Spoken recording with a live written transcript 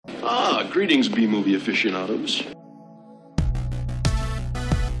Greetings, B-movie aficionados.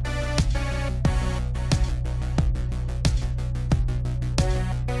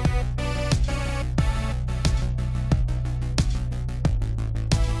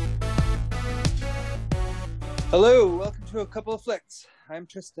 Hello, welcome to A Couple of Flicks. I'm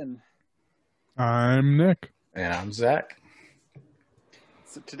Tristan. I'm Nick. And I'm Zach.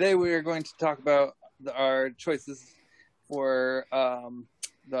 So today we are going to talk about our choices for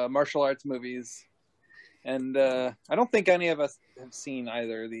the martial arts movies. And I don't think any of us have seen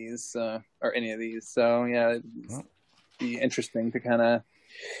either of these, or any of these. So yeah, it'd be interesting to kind of...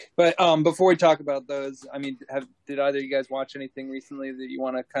 But before we talk about those, I mean, did either of you guys watch anything recently that you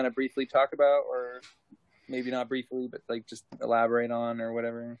want to kind of briefly talk about, or... Maybe not briefly, but like just elaborate on or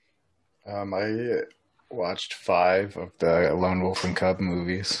whatever. I watched 5 of the Lone Wolf and Cub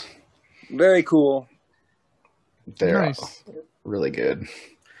movies. Very cool. They're nice. Really good.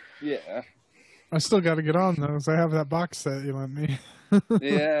 Yeah. I still got to get on those. I have that box set you lent me.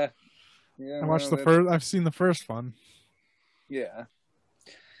 Yeah. I watched the first. I've seen the first one. Yeah.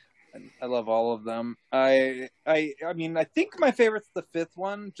 I love all of them. I mean, I think my favorite's the 5th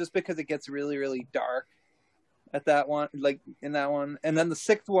one, just because it gets really, really dark at that one, like in that one. And then the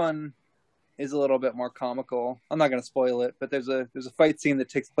 6th one is a little bit more comical. I'm not going to spoil it, but there's a fight scene that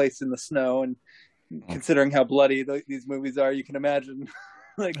takes place in the snow, and considering how bloody these movies are, you can imagine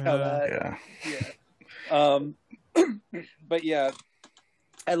like how that. Yeah. But yeah,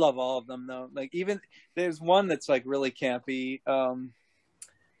 I love all of them though. Like even there's one that's like really campy,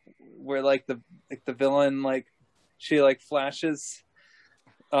 where like the villain, like she like flashes.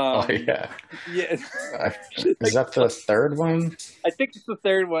 Oh yeah. Yeah. Is that the 3rd one? I think it's the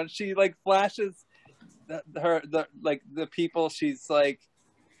 3rd one. She like flashes the people she's like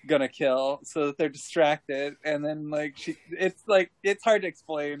gonna kill, so that they're distracted, and then like it's hard to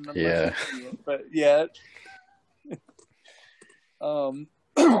explain. Yeah. But yeah.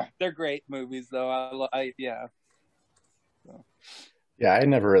 They're great movies though. Yeah. So. Yeah, I had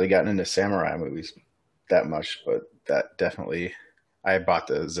never really gotten into samurai movies that much, but that definitely... I bought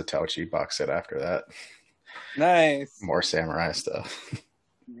the Zatoichi box set after that. Nice. More samurai stuff.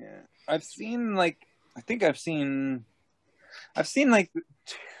 Yeah. I've seen like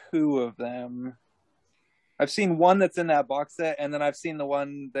 2 of them. I've seen one that's in that box set, and then I've seen the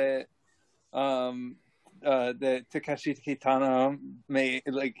one that that Takeshi Kitano made,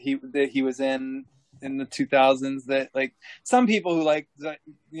 like he was in the 2000s, that like some people who like,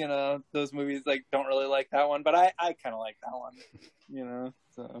 you know, those movies like don't really like that one, but I kind of like that one, you know,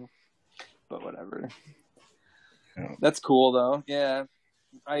 so, but whatever. Yeah. That's cool though. Yeah.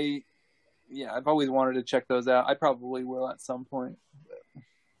 I've always wanted to check those out. I probably will at some point.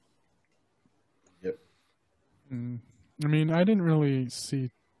 Yep. I mean, I didn't really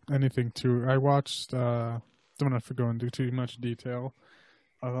see anything I watched, don't have to go into too much detail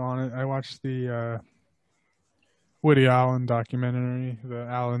on it. I watched the Woody Allen documentary, the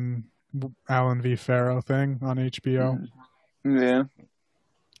Allen v. Farrow thing on HBO. Yeah.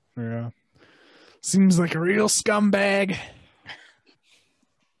 Yeah. Seems like a real scumbag.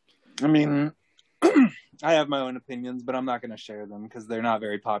 I mean, I have my own opinions, but I'm not going to share them because they're not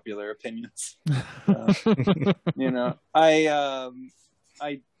very popular opinions. You know, I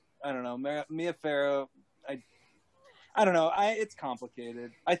don't know. Mia Farrow, I don't know. It's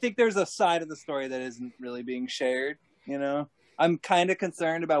complicated. I think there's a side of the story that isn't really being shared. You know, I'm kind of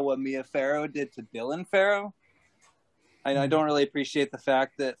concerned about what Mia Farrow did to Dylan Farrow. I don't really appreciate the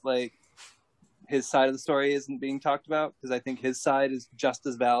fact that like his side of the story isn't being talked about, because I think his side is just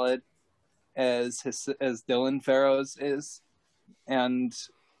as valid as Dylan Farrow's is. And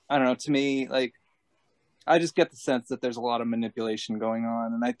I don't know. To me, like, I just get the sense that there's a lot of manipulation going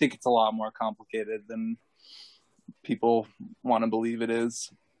on, and I think it's a lot more complicated than people want to believe it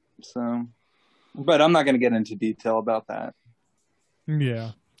is. So, but I'm not going to get into detail about that.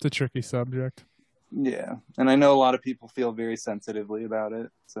 Yeah, it's a tricky subject. Yeah, and I know a lot of people feel very sensitively about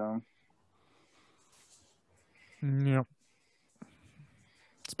it. So, yep,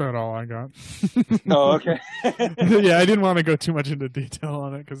 that's about all I got. Oh, okay. Yeah, I didn't want to go too much into detail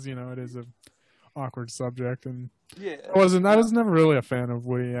on it because, you know, it is a awkward subject, and yeah, I was never really a fan of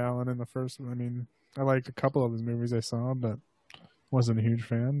Woody Allen in the first one. I mean, I liked a couple of his movies I saw, but wasn't a huge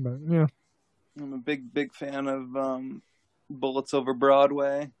fan. But yeah, I'm a big fan of Bullets Over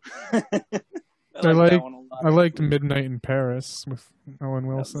Broadway. I liked Midnight in Paris with Owen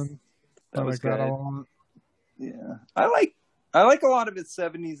Wilson. That was good. That a lot. Yeah, I like a lot of his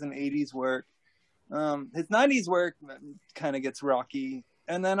 70s and 80s work. His 90s work kind of gets rocky,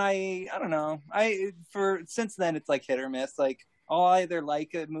 and then I don't know. Since then it's like hit or miss. Like I'll either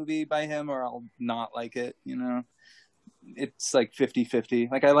like a movie by him or I'll not like it. It's like 50-50.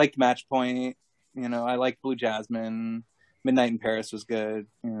 Like I liked Match Point. I liked Blue Jasmine. Midnight in Paris was good.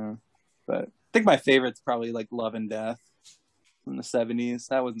 But I think my favorite's probably like Love and Death from the 70s.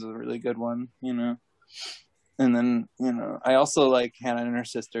 That was a really good one. And then, I also like Hannah and Her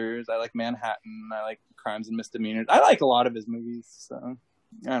Sisters. I like Manhattan. I like Crimes and Misdemeanors. I like a lot of his movies. So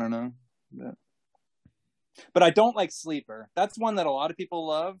I don't know. But I don't like Sleeper. That's one that a lot of people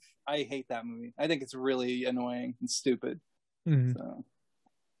love. I hate that movie. I think it's really annoying and stupid. Mm-hmm. So.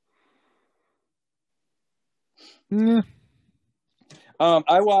 Yeah.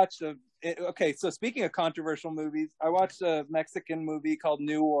 I watched okay, so speaking of controversial movies, I watched a Mexican movie called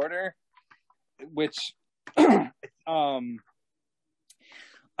New Order, which it's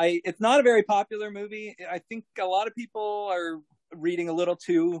not a very popular movie. I think a lot of people are reading a little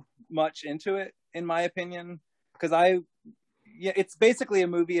too much into it, in my opinion, because it's basically a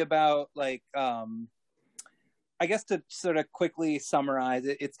movie about like I guess to sort of quickly summarize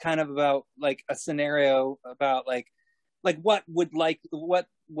it, it's kind of about like a scenario about like what would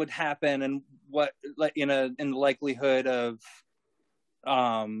happen and what like in the likelihood of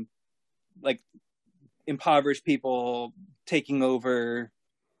like impoverished people taking over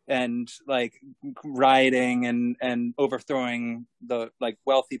and like rioting and overthrowing the like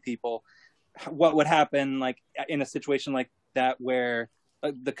wealthy people. What would happen like in a situation like that where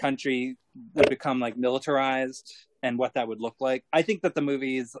the country would become like militarized and what that would look like. I think that the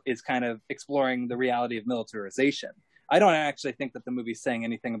movie is kind of exploring the reality of militarization. I don't actually think that the movie's saying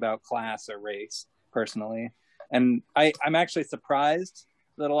anything about class or race personally. And I'm actually surprised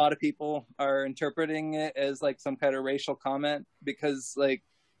that a lot of people are interpreting it as like some kind of racial comment, because like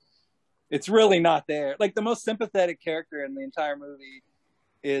it's really not there. Like the most sympathetic character in the entire movie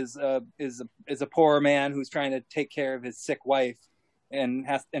is a poor man who's trying to take care of his sick wife, and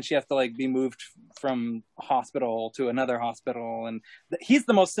she has to like be moved from hospital to another hospital, and he's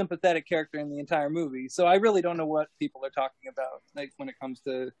the most sympathetic character in the entire movie. So I really don't know what people are talking about, like when it comes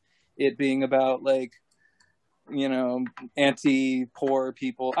to it being about like anti-poor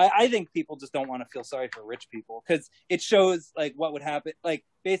people. I think people just don't want to feel sorry for rich people, because it shows like what would happen. Like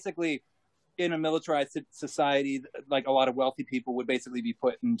basically in a militarized society, like a lot of wealthy people would basically be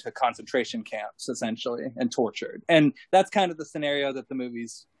put into concentration camps essentially and tortured. And that's kind of the scenario that the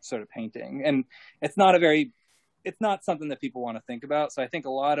movie's sort of painting. And it's not something that people want to think about. So I think a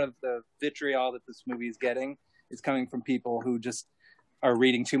lot of the vitriol that this movie is getting is coming from people who just are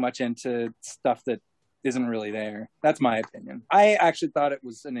reading too much into stuff that isn't really there. That's my opinion. I actually thought it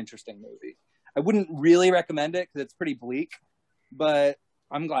was an interesting movie. I wouldn't really recommend it because it's pretty bleak, but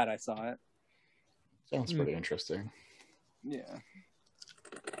I'm glad I saw it. Sounds pretty interesting. Yeah,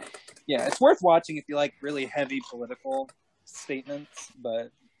 it's worth watching if you like really heavy political statements,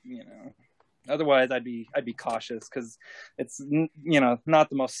 but otherwise I'd be cautious because it's not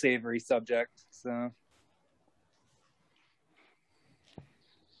the most savory subject. So,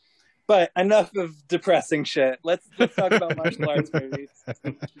 but enough of depressing shit. Let's talk about martial arts movies.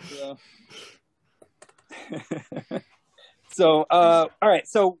 So, all right.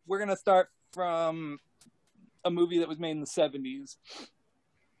 So we're gonna start from a movie that was made in the 70s.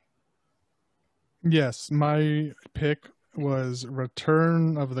 Yes, my pick was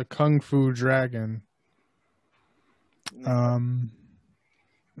Return of the Kung Fu Dragon. I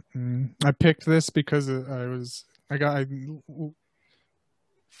picked this because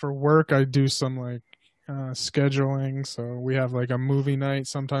for work I do some like scheduling, so we have like a movie night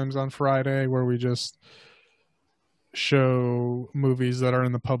sometimes on Friday where we just show movies that are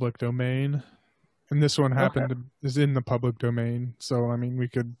in the public domain, and this one is in the public domain. So I mean, we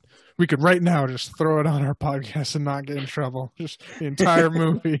could right now just throw it on our podcast and not get in trouble. Just the entire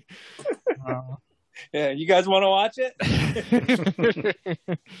movie. Yeah, you guys want to watch it?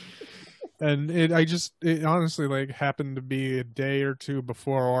 And it honestly like happened to be a day or two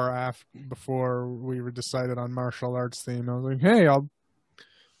before we were decided on martial arts theme. I was like, hey, I'll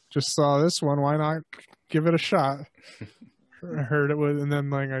just saw this one. Why not give it a shot? I heard it was, and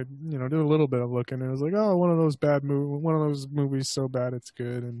then like I did a little bit of looking, and it was like, oh, one of those movies so bad it's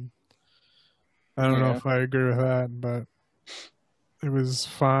good. And I don't know if I agree with that, but it was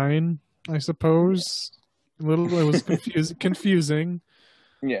fine, I suppose. It was confusing.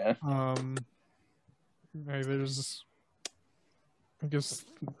 Yeah. I guess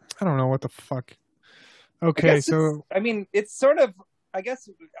I don't know what the fuck. Okay, so I mean, it's sort of. I guess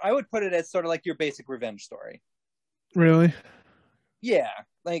I would put it as sort of like your basic revenge story. Really? Yeah,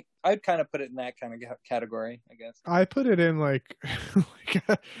 like I'd kind of put it in that kind of category, I guess. I put it in like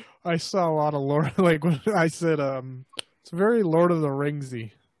I saw a lot of lore. Like when I said It's very Lord of the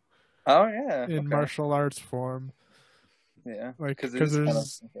Ringsy Oh yeah. in Okay. martial arts form. Yeah. Like, Because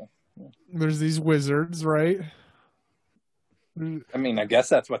because there's these wizards, right? I mean, I guess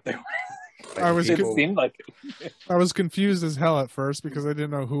that's what they were. I was It people, seemed like it. I was confused as hell at first because I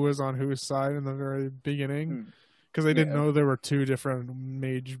didn't know who was on whose side in the very beginning. Because I didn't Yeah. know there were two different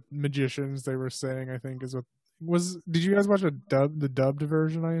magicians. They were saying, I think, is what was. Did you guys watch the dubbed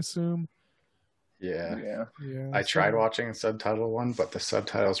version? I assume. yeah. Yeah. Yeah. I tried watching a subtitle one, but the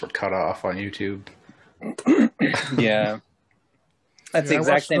subtitles were cut off on YouTube. Yeah. That's the I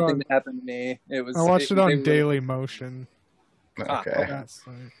exact watched same it thing on- that happened to me. It was. I watched it on they were- Daily Motion. Okay. okay. That's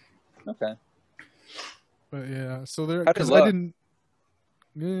like, Okay. but yeah. So there, How did it because I look? didn't.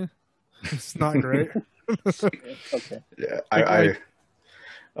 Yeah, it's not great. Okay. Yeah, Like,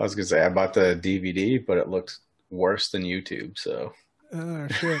 I was gonna say I bought the DVD, but it looked worse than YouTube. So Oh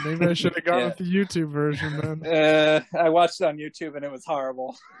shit! Maybe I should have gone Yeah. with the YouTube version then. I watched it on YouTube and it was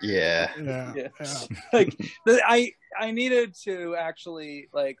horrible. yeah, Yeah. Yeah. Yeah. Like I needed to actually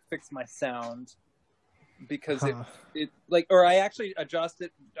like fix my sound because Huh. it like, or I actually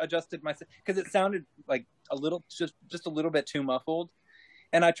adjusted my, because it sounded like a little, just a little bit too muffled.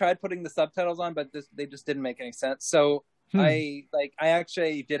 And I tried putting the subtitles on, but they just didn't make any sense. So I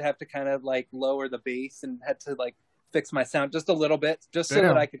actually did have to kind of like lower the bass and had to like fix my sound just a little bit, just so Damn.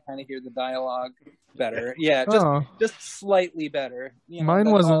 that I could kind of hear the dialogue better. Yeah, just slightly better. You know, Mine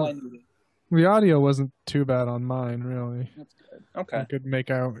that's all wasn't- I needed. The audio wasn't too bad on mine, really. That's good. Okay. I could make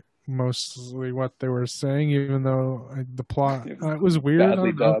out mostly what they were saying, even though the plot It it was weird. I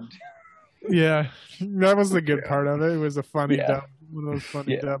Badly don't know. dubbed. Yeah, that was the good Yeah. part of it. It was a funny Yeah. dub, one of those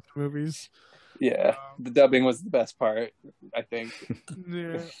funny Yeah. dubbed movies. Yeah, the dubbing was the best part, I think.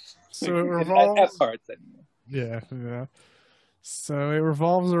 Yeah. So it At revolves. parts, anyway. Yeah. So it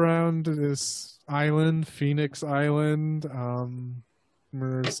revolves around this island, Phoenix Island.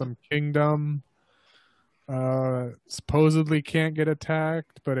 Where there's some kingdom. Supposedly can't get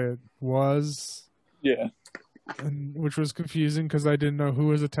attacked, but it was. Yeah. And which was confusing because I didn't know who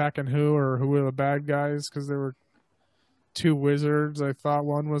was attacking who or who were the bad guys because there were two wizards. I thought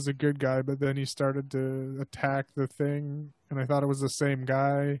one was a good guy, but then he started to attack the thing, and I thought it was the same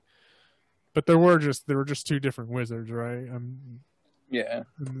guy. But there were just two different wizards, right? Yeah,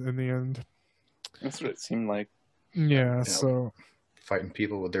 In the end, that's what it seemed like. yeah. So, fighting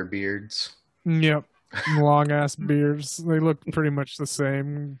people with their beards. yep, long ass beards. They looked pretty much the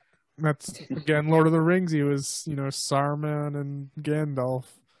same. That's again Lord of the Rings. He was, Saruman and Gandalf.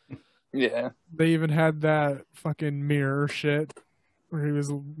 Yeah, They even had that fucking mirror shit where he was,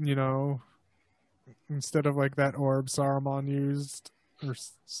 instead of like that orb Saruman used, or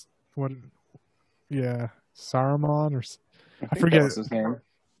what? Yeah, Saruman, or I think forget. that was his name.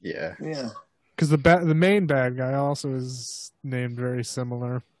 Yeah, Yeah, Because the main bad guy also is named very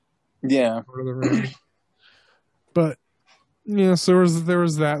similar. yeah, Lord of the Rings. But yeah, so there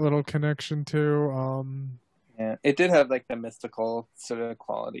was that little connection too. yeah. It did have like the mystical sort of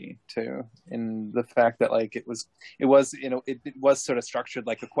quality too, in the fact that like it was it was sort of structured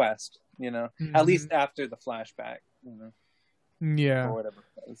like a quest. At least after the flashback. Yeah. Or whatever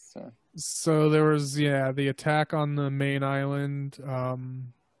it was. So there was the attack on the main island.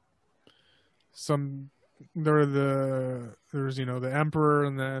 There was the emperor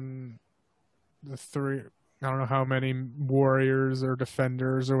and then the three. I don't know how many warriors or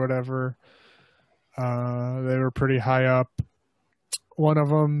defenders or whatever. They were pretty high up. One of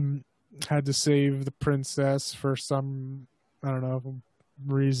them had to save the princess for some, I don't know,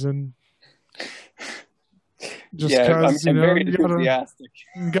 reason. Just because, I'm very you enthusiastic.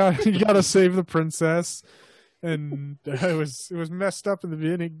 you gotta save the princess, and it was messed up in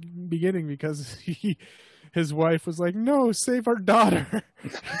the beginning because his wife was like, "No, save our daughter."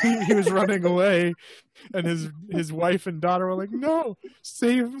 He was running away, and his wife and daughter were like, "No,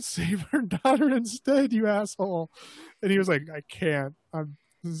 save our daughter instead, you asshole." And he was like, "I can't.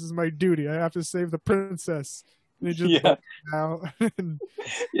 This is my duty. I have to save the princess." And he just out.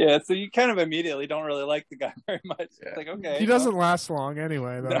 Yeah, so you kind of immediately don't really like the guy very much. Yeah. It's like, okay, He doesn't last long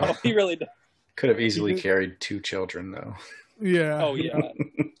anyway, though. No, he really doesn't. could have easily carried two children though. Yeah. Oh yeah.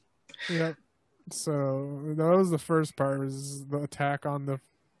 Yep. So that was the first part, was the attack on the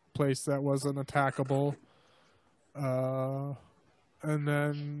place that wasn't attackable. And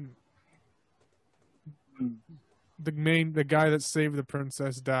then the guy that saved the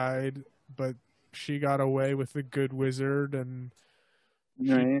princess died, but she got away with the good wizard, and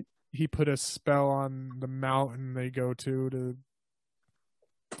Right. he put a spell on the mountain they go to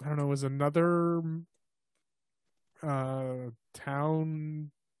I don't know, was another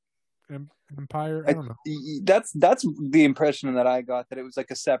town Empire. I don't know. That's the impression that I got, that it was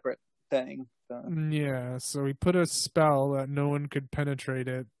like a separate thing. So. Yeah, so he put a spell that no one could penetrate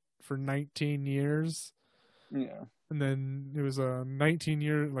it for 19 years. Yeah. And then it was a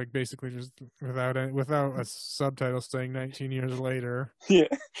 19-year, like basically just without a subtitle saying 19 years later. Yeah.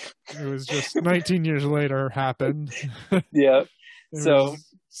 It was just 19 years later happened. Yeah. So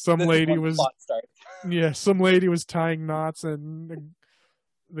some lady was plot starts. Yeah, some lady was tying knots, and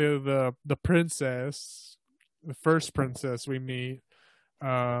the princess, the first princess we meet,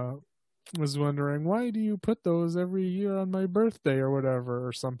 was wondering, why do you put those every year on my birthday or whatever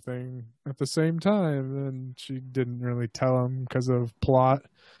or something at the same time? And she didn't really tell him because of plot.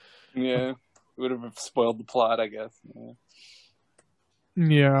 Yeah, it would have spoiled the plot, I guess.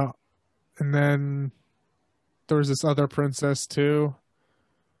 Yeah. And then there was this other princess too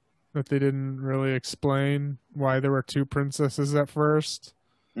that they didn't really explain why there were two princesses at first.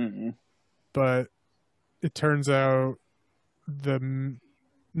 Mm-mm. But it turns out the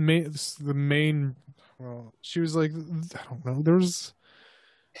main, well, she was like, I don't know, there was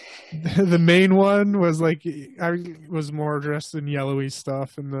the main one was like, I was more dressed in yellowy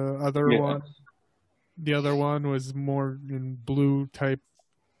stuff, and the other one was more in blue type.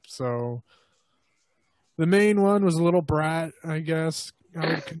 So the main one was a little brat, I guess I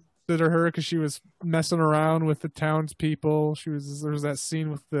would consider her, because she was messing around with the townspeople. There was that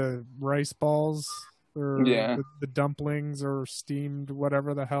scene with the rice balls, or the dumplings, or steamed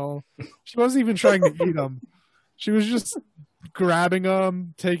whatever the hell. She wasn't even trying to eat them. She was just grabbing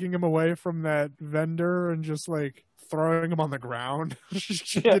them, taking them away from that vendor, and just like throwing them on the ground. She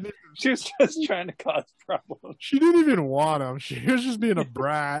was just trying to cause problems. She didn't even want them. She was just being a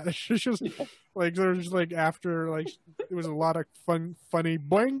brat. She was just like, there's like, after, like, it was a lot of funny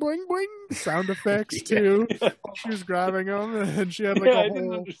boing boing boing sound effects too. She was grabbing them, and she had like a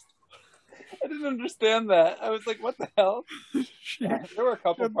whole. I didn't understand that. I was like, what the hell? There were a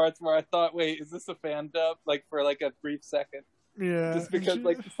couple parts where I thought, wait, is this a fan dub? Like, for like a brief second. Yeah. Just because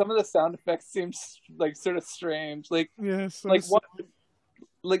like some of the sound effects seem like sort of strange. Like, yeah,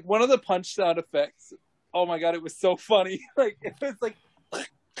 one of the punch sound effects. Oh my god, it was so funny. Like, it was like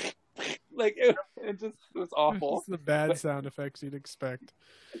it was awful. It's the bad sound effects you'd expect.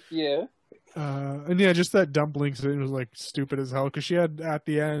 Yeah. And yeah, just that dumpling scene was like stupid as hell, because she had, at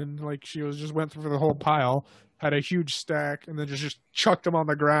the end, like, she went through the whole pile, had a huge stack, and then just chucked them on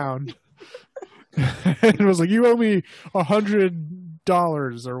the ground. And it was like, you owe me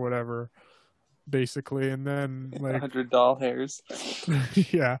 $100 or whatever, basically. And then like $100 hairs.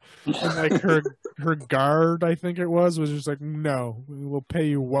 Yeah. And like her guard, I think it was just like, no, we'll pay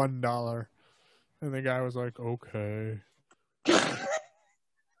you $1. And the guy was like, okay.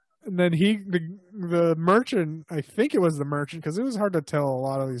 And then the merchant, I think it was the merchant, because it was hard to tell a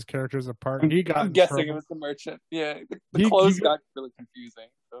lot of these characters apart. I'm guessing it was the merchant. Yeah, the clothes got really confusing.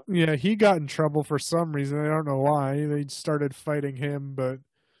 So. Yeah, he got in trouble for some reason. I don't know why. They started fighting him, but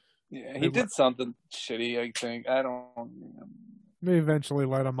yeah, he did something shitty, I think. I don't remember. They eventually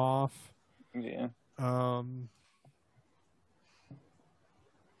let him off. Yeah.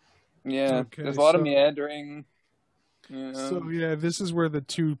 Yeah, okay, there's a lot of meandering. Yeah. So yeah, this is where the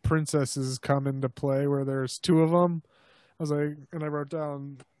two princesses come into play, where there's two of them. I was like, and I wrote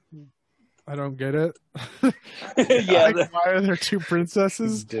down, I don't get it. Yeah, like, why are there two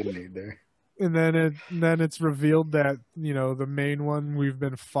princesses? Didn't either. And then it's revealed that, you know, the main one we've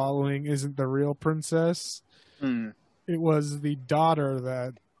been following isn't the real princess. It was the daughter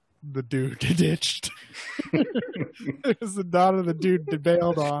that the dude ditched. It was the daughter the dude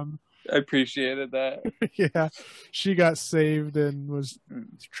bailed on. I appreciated that. Yeah, she got saved and was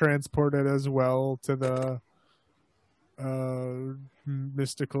transported as well to the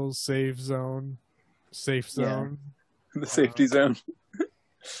mystical safe zone. Yeah. The safety zone.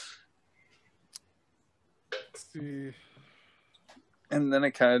 Let's see. And then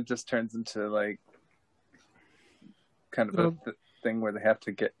it kind of just turns into like kind of a thing where they have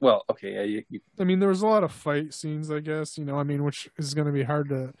to get. Well, okay, yeah. I mean, there was a lot of fight scenes, I guess. You know, I mean, which is going to be hard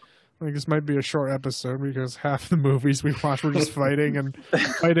to. Like, this might be a short episode because half the movies we watch were just fighting and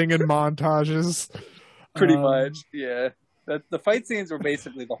montages. Pretty much, yeah. The fight scenes were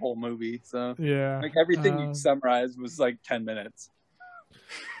basically the whole movie. So yeah, like everything you summarized was like 10 minutes,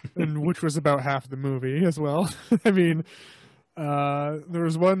 and which was about half the movie as well. I mean, there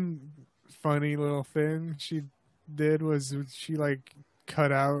was one funny little thing she did, was she like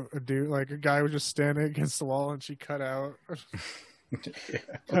cut out a dude, like a guy was just standing against the wall, and she cut out.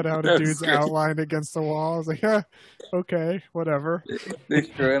 Cut out a dude's outline against the wall. I was like, yeah, okay, whatever. They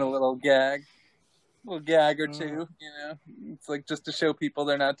threw in a little gag. little gag or two, It's like just to show people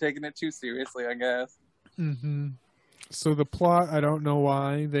they're not taking it too seriously, I guess. Mm-hmm. So the plot, I don't know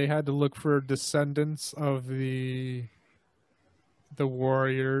why they had to look for descendants of the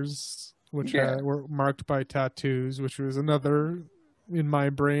warriors, which were marked by tattoos, which was another, in my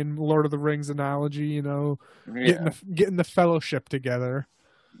brain, Lord of the Rings analogy. Getting the fellowship together.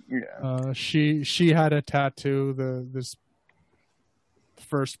 Yeah. She had a tattoo. This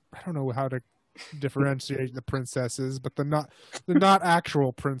first, I don't know how to differentiate the princesses, but the not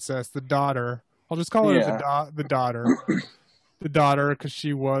actual princess, the daughter. I'll just call her the daughter. The daughter, because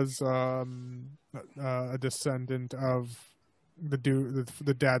she was a descendant of the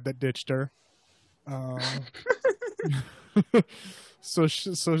dad that ditched her. So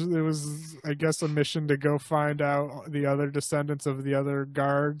it was, I guess, a mission to go find out the other descendants of the other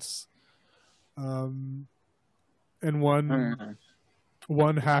guards. And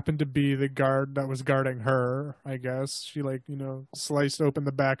one happened to be the guard that was guarding her, I guess. She sliced open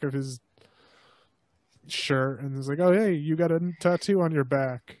the back of his shirt and was like, "Oh, hey, you got a tattoo on your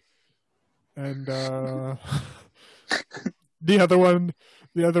back." And the other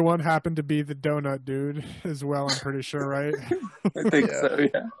one happened to be the donut dude as well, I'm pretty sure, right? I think so,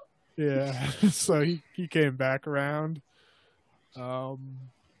 yeah. Yeah. So he came back around. And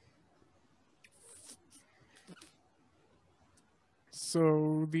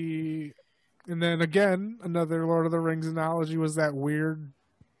then again, another Lord of the Rings analogy was that weird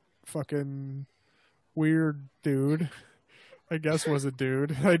dude. I guess was a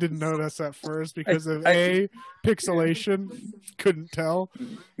dude. I didn't notice at first because of pixelation. Couldn't tell.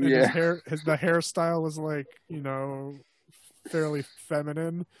 And the hairstyle was fairly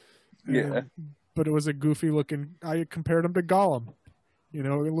feminine. But it was a goofy looking. I compared him to Gollum. A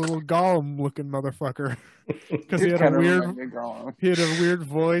little Gollum looking motherfucker. Because he had a weird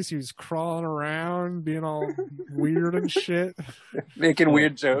voice. He was crawling around, being all weird and shit, making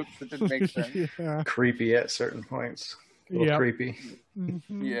weird jokes that didn't make sense. Yeah. Creepy at certain points. A little creepy.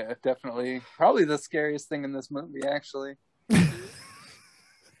 Mm-hmm. Yeah, definitely. Probably the scariest thing in this movie, actually.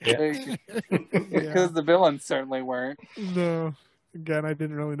 Because the villains certainly weren't. No. Again, I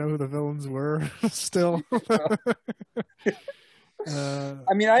didn't really know who the villains were. Still.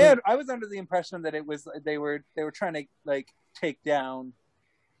 I mean, I was under the impression that it was they were trying to take down,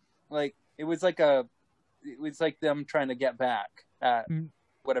 it was like them trying to get back at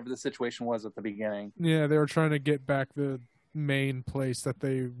whatever the situation was at the beginning. Yeah, they were trying to get back the main place that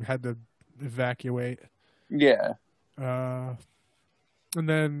they had to evacuate. Yeah. And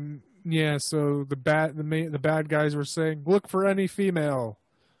then so the bad guys were saying, look for any female.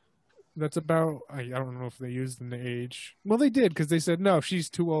 That's about, I don't know if they used an age. Well, they did, because they said, no, she's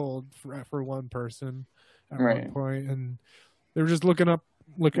too old for one person at one point. And they were just looking,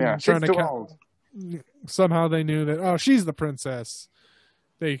 trying to too old. Somehow they knew that, she's the princess.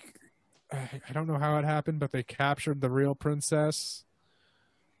 I don't know how it happened, but they captured the real princess.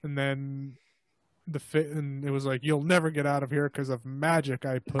 And then and it was like, you'll never get out of here because of magic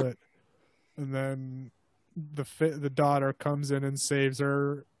I put. And then the daughter comes in and saves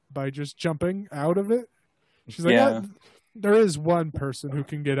her by just jumping out of it. She's like, there is one person who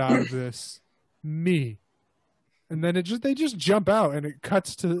can get out of this. Me. And then they just jump out and it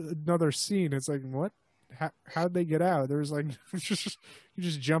cuts to another scene. It's like, what? How'd they get out? There's you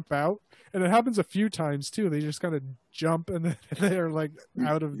just jump out. And it happens a few times too. They just kind of jump and then they're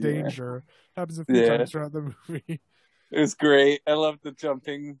out of danger. It happens a few times throughout the movie. It was great. I loved the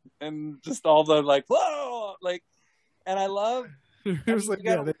jumping and just all the whoa! And I love it was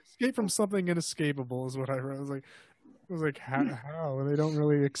they escape from something inescapable is what I wrote. I was like, how? And they don't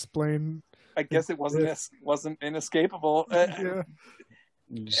really explain. I guess it wasn't inescapable. Yeah.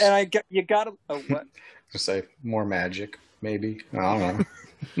 And you gotta what? Just say more magic, maybe. I don't know.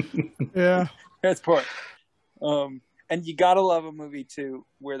 Yeah, that's part. And you gotta love a movie too,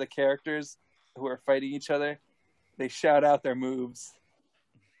 where the characters who are fighting each other, they shout out their moves.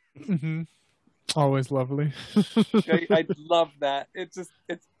 Mm-hmm. Always lovely. I love that.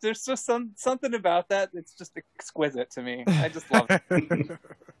 There's just something about that. It's just exquisite to me. I just love it.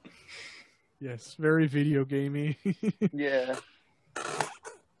 Yes, very video gamey. Yeah.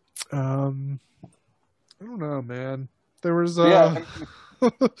 I don't know, man. There was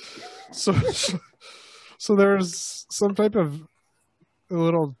so there was some type of a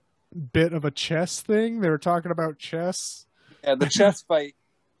little bit of a chess thing. They were talking about chess. Yeah, the chess fight.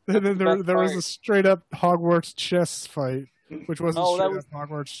 And then there was a straight up Hogwarts chess fight, which wasn't up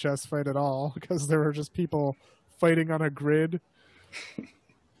Hogwarts chess fight at all, because there were just people fighting on a grid.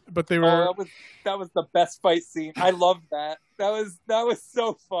 but they were. Oh, that was the best fight scene. I loved that. That was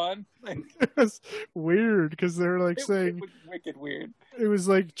so fun. Like, It was weird because they were like saying it was wicked weird. it was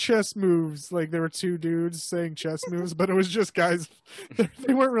like chess moves. Like there were two dudes saying chess moves, but it was just guys.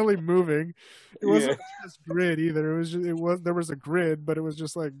 They weren't really moving. It wasn't a chess grid either. There was a grid, but it was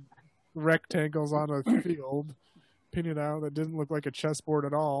just like rectangles on a field, painted out that didn't look like a chessboard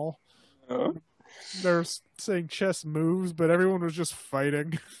at all. They were saying chess moves, but everyone was just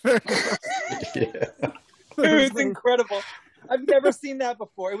fighting. It was incredible. I've never seen that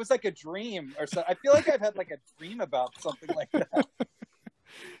before. It was like a dream or so. I feel like I've had like a dream about something like that.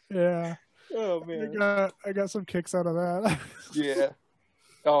 Yeah. Oh man. I got some kicks out of that. Yeah.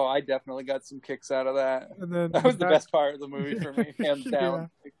 Oh, I definitely got some kicks out of that. And then That was the best part of the movie for me, hands down.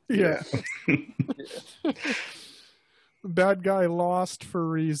 Yeah. Bad guy lost for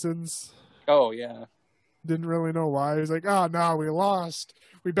reasons. Oh yeah. Didn't really know why. He was like, "Oh no, we lost.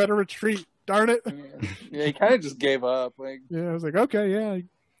 We better retreat. Darn it!" Yeah, he kind of just gave up. Like, Yeah, I was like, "Okay, yeah, I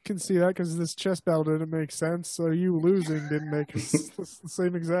can see that because this chess battle didn't make sense. So you losing didn't make the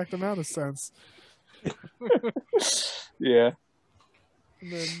same exact amount of sense." yeah.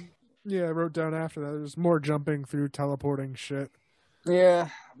 And then, yeah, I wrote down after that there's more jumping through teleporting shit. Yeah,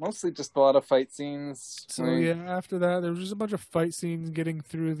 mostly just a lot of fight scenes. So yeah, after that there was just a bunch of fight scenes getting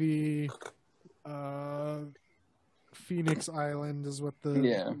through the Phoenix Island is what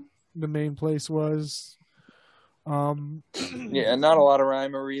the main place was. Yeah, not a lot of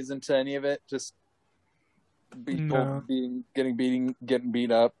rhyme or reason to any of it. Just people getting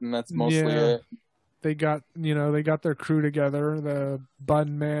beat up, and that's mostly it. They got their crew together, the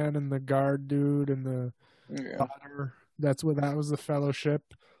bun man and the guard dude and the daughter. That was the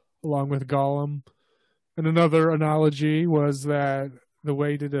Fellowship, along with Gollum. And another analogy was that the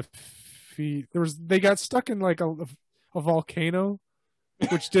way to defeat they got stuck in like a volcano,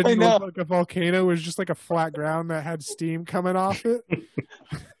 which didn't look like a volcano. It was just like a flat ground that had steam coming off it.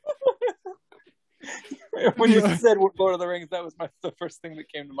 When you said Lord of the Rings, that was the first thing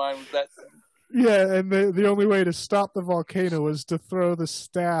that came to mind was that. Yeah, and the only way to stop the volcano was to throw the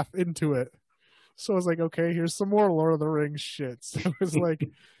staff into it. So I was like, okay, here's some more Lord of the Rings shit. So it was like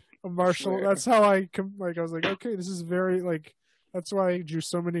a martial. Sure. That's how I was like, okay, this is very like. That's why I drew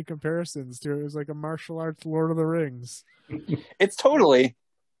so many comparisons to it. It was like a martial arts Lord of the Rings. It's totally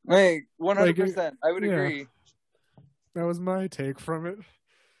like 100%. I would agree. That was my take from it.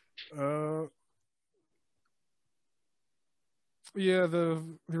 Yeah,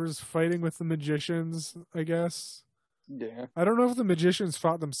 there was fighting with the magicians, I guess. Yeah. I don't know if the magicians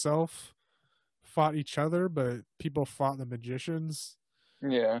fought each other, but people fought the magicians.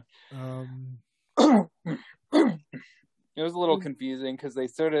 Yeah. It was a little confusing because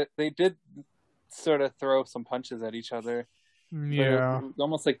they did sort of throw some punches at each other. Yeah. It was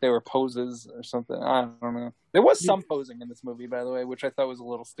almost like they were poses or something. I don't know. There was some posing in this movie, by the way, which I thought was a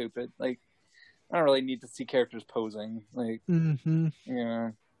little stupid. Like, I don't really need to see characters posing. Like,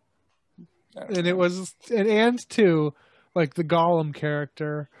 yeah. And it was, and too, like the Gollum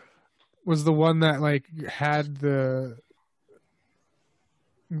character was the one that like had the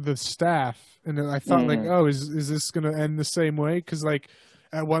staff, and I thought like, oh, is this gonna end the same way? Because like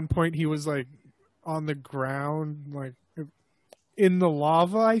at one point he was like on the ground, like in the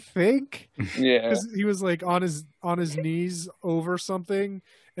lava, I think. Yeah. 'Cause he was like on his knees over something,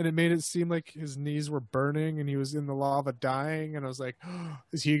 and it made it seem like his knees were burning, and he was in the lava dying. And I was like, oh,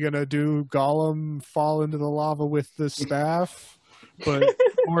 is he gonna do Gollum fall into the lava with the staff, but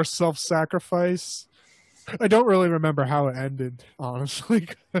more self-sacrifice? I don't really remember how it ended, honestly.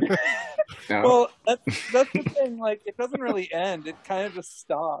 No. Well, that's the thing. Like, it doesn't really end. It kind of just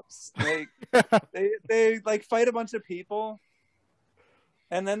stops. Like, they like fight a bunch of people,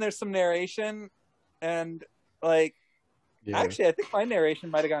 and then there's some narration, and like, actually, I think my narration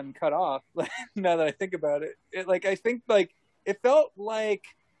might have gotten cut off. Now that I think about it, I think it felt like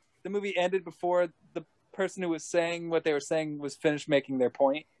the movie ended before the person who was saying what they were saying was finished making their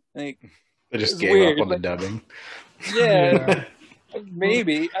point. Like, they just gave up on the dubbing. Yeah.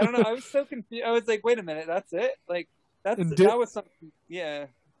 Maybe. I don't know. I was so confused. I was like, wait a minute, that's it? Like, that was something. Yeah.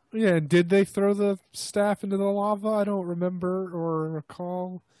 Yeah, and did they throw the staff into the lava? I don't remember or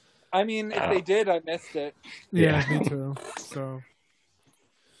recall. I mean, if they did, I missed it. Yeah, me too. So,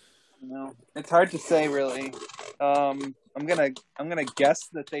 no, it's hard to say, really. I'm gonna guess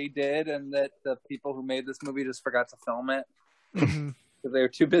that they did, and that the people who made this movie just forgot to film it because they were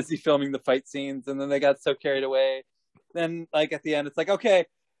too busy filming the fight scenes, and then they got so carried away. Then, like at the end, it's like, okay,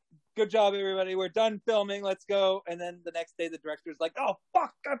 good job, everybody. We're done filming. Let's go. And then the next day, the director's like, oh,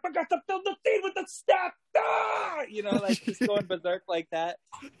 fuck, I forgot to film the scene with the staff. Ah! You know, like just going berserk like that.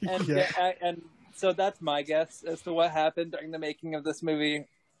 And, and so that's my guess as to what happened during the making of this movie.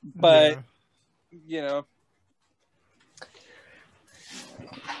 But, you know.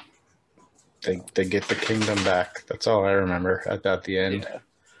 They get the kingdom back. That's all I remember at the end. Yeah.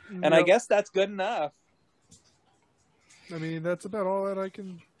 And I guess that's good enough. I mean, that's about all that I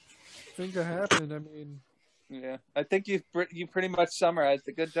can think of happened. I mean, yeah, I think you pretty much summarized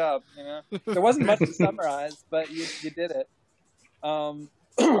it. Good job. You know, there wasn't much to summarize, but you did it.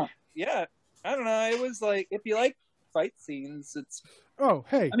 Yeah, I don't know. It was like, if you like fight scenes, it's. Oh,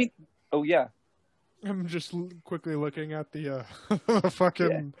 hey. I mean, oh yeah. I'm just quickly looking at the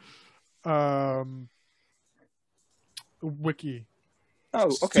fucking wiki.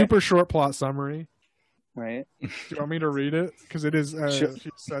 Oh, okay. Super short plot summary. Right. Do you want me to read it? Because it is a Sure.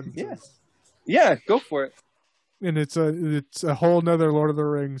 few sentences. Yeah, go for it. And it's a whole nother Lord of the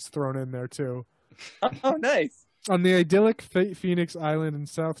Rings thrown in there too. Oh, nice. On the idyllic Phoenix Island in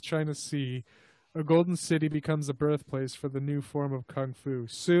South China Sea, a golden city becomes the birthplace for the new form of Kung Fu.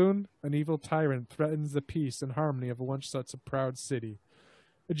 Soon, an evil tyrant threatens the peace and harmony of once such a proud city.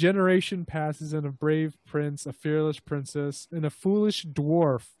 A generation passes, and a brave prince, a fearless princess, and a foolish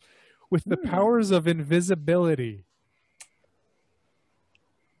dwarf with the powers of invisibility.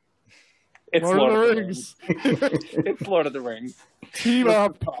 It's Lord of the Rings. It's Lord of the Rings. Team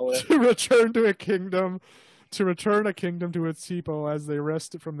up to return a kingdom to its people as they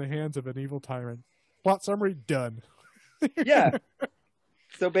wrest it from the hands of an evil tyrant. Plot summary done. Yeah.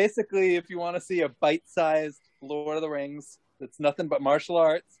 So basically, if you want to see a bite-sized Lord of the Rings that's nothing but martial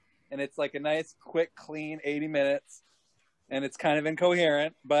arts, and it's like a nice, quick, clean 80 minutes, and it's kind of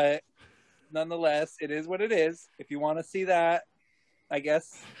incoherent, but nonetheless, it is what it is. If you want to see that, I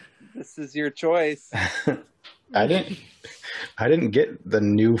guess this is your choice. I didn't get the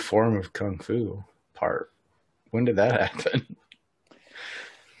new form of Kung Fu part. When did that happen?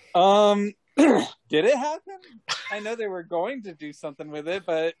 Did it happen? I know they were going to do something with it,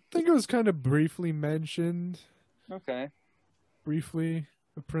 but I think it was kind of briefly mentioned. Okay. Briefly,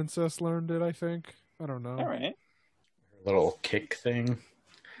 the princess learned it, I think. I don't know. All right. Little kick thing.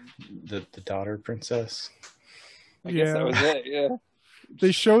 The daughter princess. I guess that was it, yeah.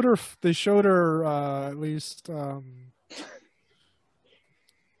 They showed her at least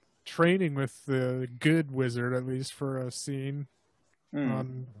training with the good wizard, at least for a scene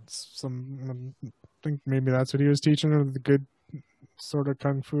on some. I think maybe that's what he was teaching her, the good sort of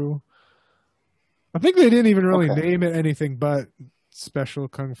kung fu. I think they didn't even really name it anything but special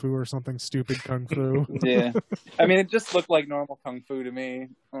kung fu or something stupid kung fu. Yeah, I mean, it just looked like normal kung fu to me.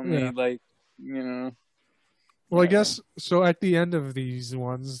 Only like, you know. Well, I guess so. At the end of these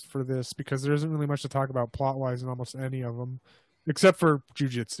ones for this, because there isn't really much to talk about plot-wise in almost any of them, except for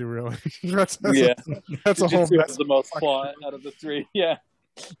jujitsu. Really, that's a whole. That's the most plot out of the three. Yeah.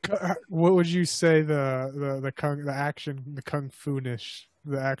 What would you say the kung fu-ish,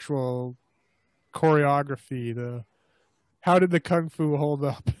 the actual choreography, how did the kung fu hold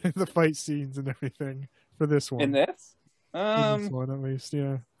up in the fight scenes and everything for this one? In this? This one, at least,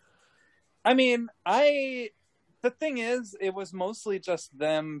 yeah. I mean, the thing is, it was mostly just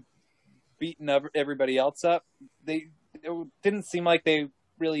them beating everybody else up. It didn't seem like they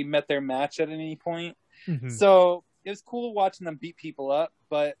really met their match at any point. Mm-hmm. So it was cool watching them beat people up,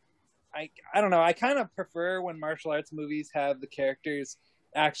 but I don't know. I kind of prefer when martial arts movies have the characters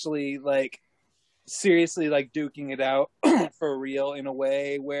actually like seriously like duking it out for real in a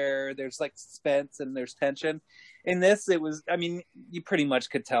way where there's like suspense and there's tension. In this, it was, I mean, you pretty much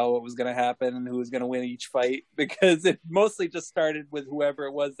could tell what was going to happen and who was going to win each fight, because it mostly just started with whoever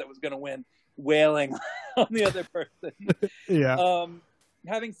it was that was going to win wailing on the other person. Yeah.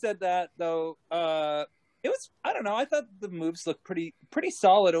 Having said that, though, it was, I don't know, I thought the moves looked pretty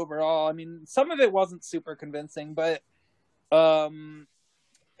solid overall. I mean, some of it wasn't super convincing, but the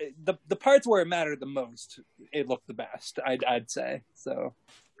parts where it mattered the most, it looked the best, I'd say. So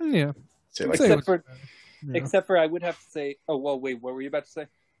yeah. Except for I would have to say, oh, well, wait, what were you about to say?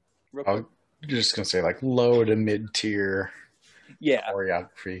 I'm just going to say like low to mid tier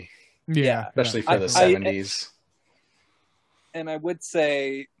choreography. Yeah. Especially for the 70s. And I would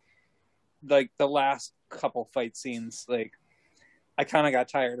say like the last couple fight scenes, like I kind of got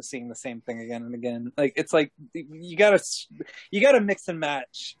tired of seeing the same thing again and again. Like, it's like you gotta mix and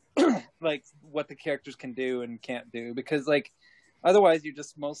match like what the characters can do and can't do, because like otherwise you're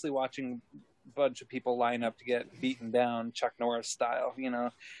just mostly watching bunch of people line up to get beaten down Chuck Norris style, you know.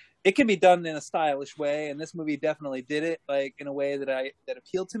 it can be done in a stylish way, and this movie definitely did it, like in a way that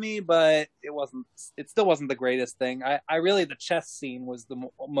appealed to me, but it still wasn't the greatest thing. I really, the chess scene was the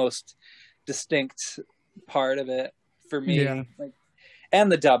most distinct part of it for me. Yeah. Like,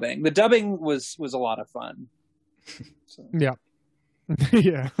 and the dubbing was a lot of fun. So, Yeah.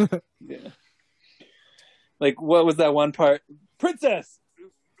 Yeah. yeah. Like, what was that one part? Princess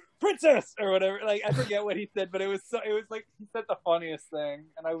or whatever. Like, I forget what he said, but it was like he said the funniest thing,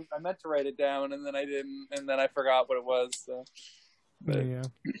 and I meant to write it down, and then I didn't, and then I forgot what it was. So, but, Yeah.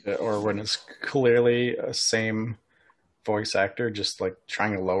 Or when it's clearly a same voice actor, just like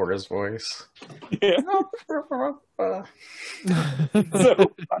trying to lower his voice. yeah. So,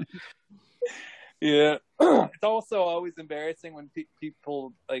 yeah. It's also always embarrassing when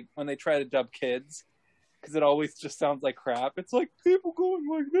people, like, when they try to dub kids, because it always just sounds like crap. It's like people going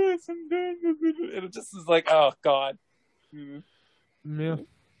like this and it just is like, oh god. Yeah.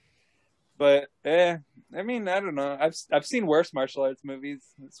 But I mean, I don't know. I've seen worse martial arts movies.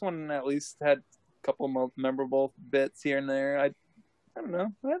 This one at least had a couple memorable bits here and there. I don't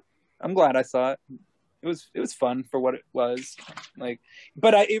know. I'm glad I saw it. It was fun for what it was. Like,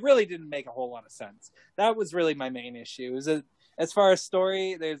 but it really didn't make a whole lot of sense. That was really my main issue. Is that as far as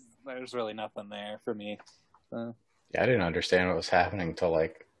story, there's really nothing there for me. So. Yeah, I didn't understand what was happening until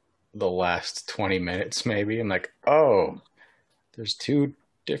like the last 20 minutes, maybe. I'm like, oh, there's two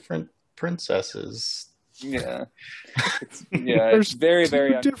different princesses. Yeah, it's very,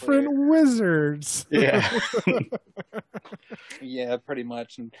 very unclear. Different wizards. Yeah. Yeah, pretty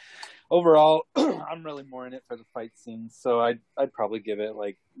much. And overall, I'm really more in it for the fight scenes. So I'd probably give it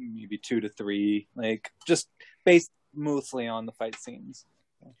like maybe 2 to 3, like just based mostly on the fight scenes.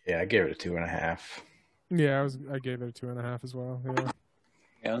 Yeah, I gave it a 2.5. Yeah, I gave it a 2.5 as well. Yeah.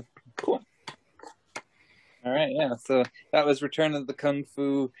 Yeah, cool. All right, yeah. So that was Return of the Kung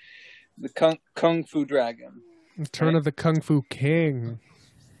Fu Dragon. Return of the Kung Fu King.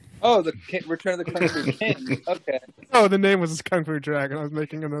 Oh, Return of the Kung Fu King. Okay. Oh, the name was Kung Fu Dragon. I was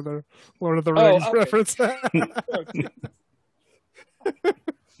making another Lord of the Rings reference. That's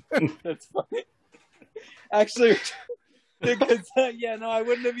funny. Actually, because I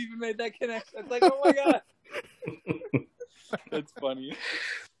wouldn't have even made that connection. It's like, oh my god, that's funny.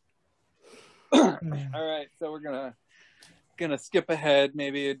 All right, so we're gonna skip ahead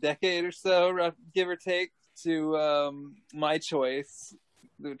maybe a decade or so, give or take, to my choice,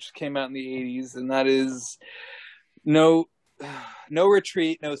 which came out in the 80s, and that is No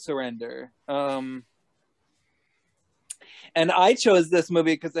Retreat, No Surrender. And I chose this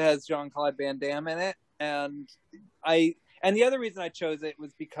movie because it has Jean-Claude Van Damme in it, and the other reason I chose it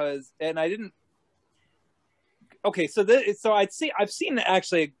was because, and I didn't. Okay, so I've seen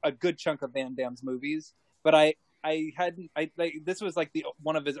actually a good chunk of Van Damme's movies, but I this was like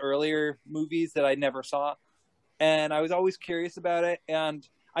one of his earlier movies that I never saw, and I was always curious about it, and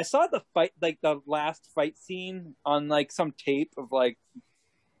I saw the last fight scene on like some tape of like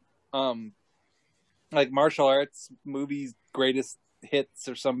martial arts movies greatest hits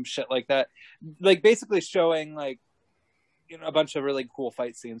or some shit like that, like basically showing like, you know, a bunch of really cool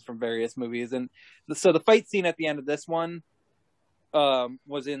fight scenes from various movies, and so the fight scene at the end of this one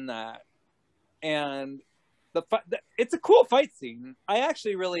was in that, and it's a cool fight scene. I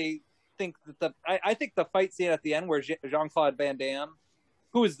actually really think that I think the fight scene at the end where Jean-Claude Van Damme,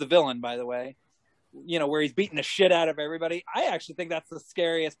 who is the villain, by the way, you know, where he's beating the shit out of everybody, I actually think that's the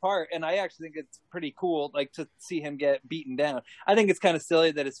scariest part, and I actually think it's pretty cool, like, to see him get beaten down. I think it's kind of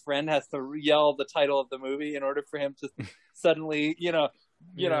silly that his friend has to yell the title of the movie in order for him to suddenly, you know,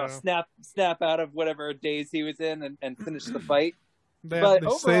 snap out of whatever daze he was in and finish the fight. They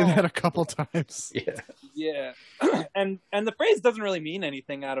overall, say that a couple times. Yeah. And the phrase doesn't really mean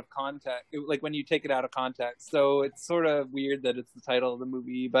anything out of context, like when you take it out of context. So it's sort of weird that it's the title of the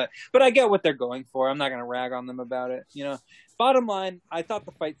movie, but I get what they're going for. I'm not going to rag on them about it. You know, bottom line, I thought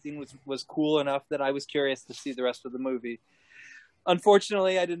the fight scene was cool enough that I was curious to see the rest of the movie.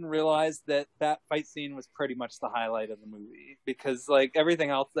 Unfortunately, I didn't realize that fight scene was pretty much the highlight of the movie, because like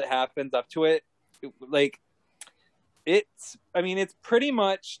everything else that happens up to it it's pretty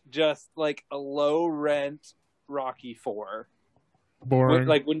much just like a low rent Rocky IV. Boring.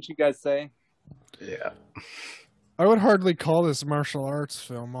 Like, wouldn't you guys say? Yeah. I would hardly call this martial arts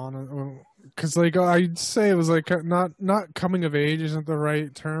film on it, because like I'd say it was like not coming of age isn't the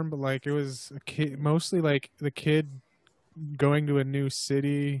right term, but like it was a kid, mostly like the kid going to a new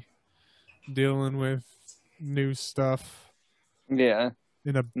city, dealing with new stuff. Yeah.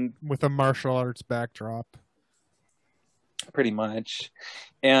 With a martial arts backdrop. Pretty much.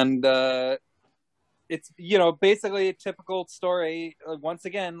 And it's basically a typical story. Once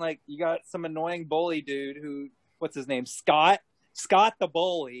again, like you got some annoying bully dude who, what's his name, Scott the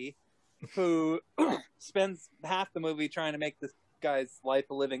bully, who spends half the movie trying to make this guy's life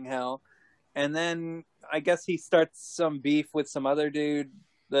a living hell, and then I guess he starts some beef with some other dude.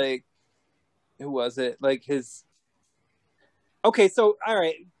 Like, who was it? Like his. Okay, so all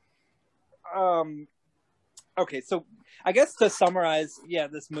right. Okay, so I guess to summarize,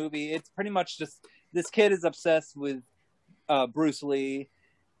 this movie, it's pretty much just this kid is obsessed with Bruce Lee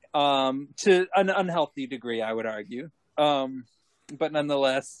to an unhealthy degree, I would argue. But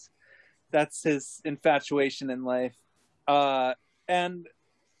nonetheless, that's his infatuation in life. And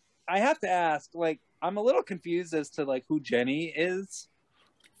I have to ask, like, I'm a little confused as to like who Jenny is.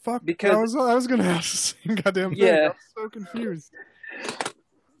 Fuck, because I was gonna ask the same goddamn thing. Yeah. I'm so confused.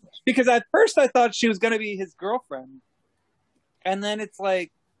 Because at first I thought she was going to be his girlfriend. And then it's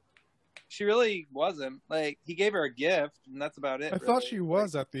like, she really wasn't. Like, he gave her a gift, and that's about it. I thought she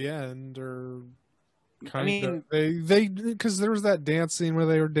was at the end, or kind I of. mean, They because there was that dance scene where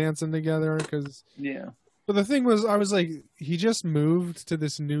they were dancing together. yeah. But the thing was, I was like, he just moved to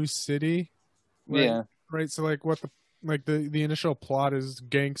this new city. Right? Yeah. Right. So like, the initial plot is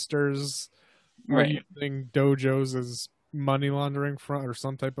gangsters Right. using dojos as money laundering front or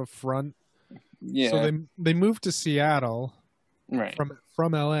some type of front. Yeah. So they moved to Seattle, right.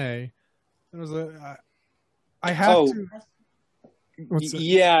 from LA. It was I have to. What's it?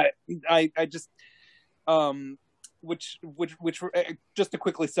 Yeah, I just which just to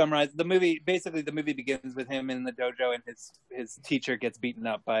quickly summarize the movie. Basically, the movie begins with him in the dojo and his teacher gets beaten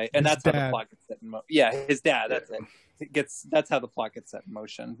up by, and His that's how dad. the plot gets set in motion. Yeah, his dad. That's it. That's how the plot gets set in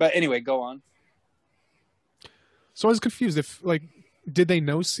motion. But anyway, go on. So I was confused. If like, did they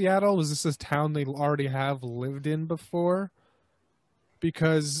know Seattle? Was this a town they already have lived in before?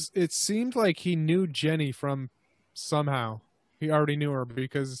 Because it seemed like he knew Jenny from somehow. He already knew her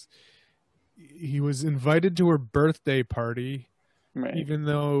because he was invited to her birthday party, Right. even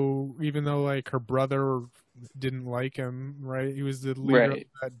though like her brother didn't like him. Right? He was the leader Right.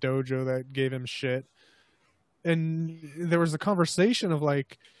 of that dojo that gave him shit. And there was a conversation of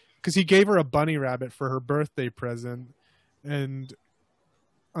like, because he gave her a bunny rabbit for her birthday present, and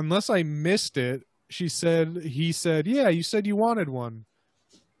unless I missed it, he said, yeah, you said you wanted one.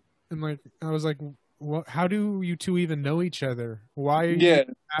 And like, I was like, what? How do you two even know each other? Why are you at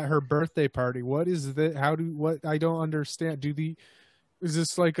her birthday party? What is that? What? I don't understand. Is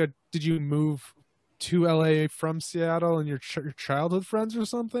this like did you move to LA from Seattle and your childhood friends or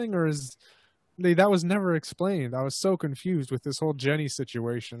something? Or that was never explained. I was so confused with this whole Jenny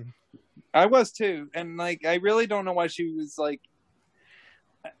situation. I was too, and like I really don't know why she was like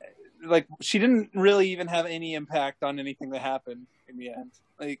she didn't really even have any impact on anything that happened in the end,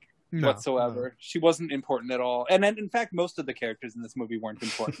 like whatsoever. No. She wasn't important at all, and then, in fact, most of the characters in this movie weren't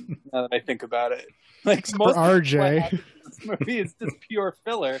important. Now that I think about it, like most of RJ, this movie is just pure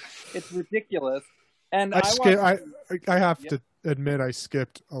filler. It's ridiculous, and I have to admit I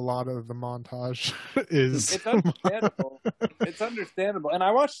skipped a lot of the montage. It's understandable. It's understandable. And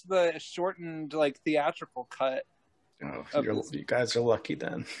I watched the shortened theatrical cut. Oh, you guys are lucky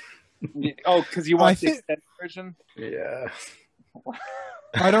then. Oh, because you watched the extended version? Yeah.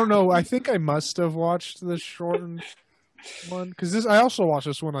 I don't know. I think I must have watched the shortened one because I also watched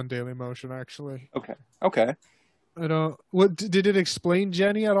this one on Dailymotion actually. Okay. I don't. What did it explain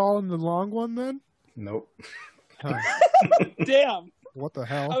Jenny at all in the long one then? Nope. Huh. Damn. What the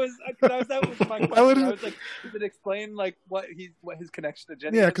hell? That was my question. I was like, does it explain what his connection to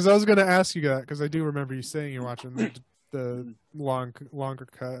Jenny? Yeah, because I was going to ask you that because I do remember you saying you're watching the longer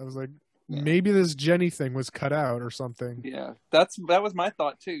cut. I was like, maybe this Jenny thing was cut out or something. Yeah, that was my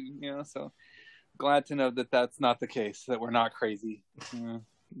thought too. So glad to know that that's not the case. That we're not crazy.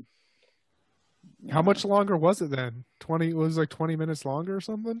 How much longer was it then? 20? It was like 20 minutes longer or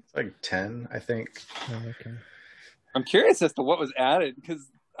something. It's like 10, I think. Oh, okay. I'm curious as to what was added because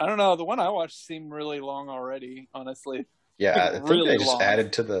I don't know. The one I watched seemed really long already, honestly. Yeah, I think really they just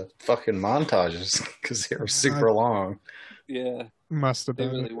added to the fucking montages because they were super long. Yeah, must have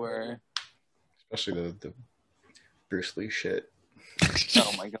been. They really were. Especially the Bruce Lee shit.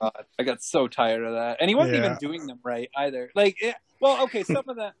 Oh my god, I got so tired of that, and he wasn't even doing them right either.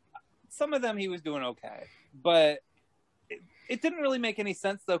 Some of them he was doing okay, but. It didn't really make any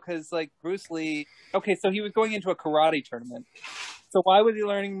sense though, because Bruce Lee. Okay, so he was going into a karate tournament. So why was he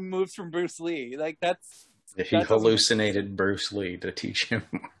learning moves from Bruce Lee? He hallucinated Bruce Lee to teach him.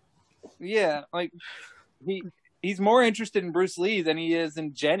 Yeah, he's more interested in Bruce Lee than he is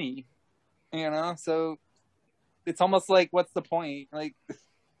in Jenny. So it's almost like, what's the point?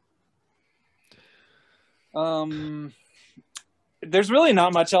 There's really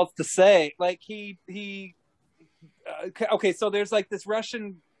not much else to say. Like okay, so there's like this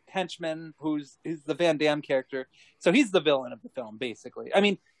Russian henchman who's the Van Damme character. So he's the villain of the film, basically. I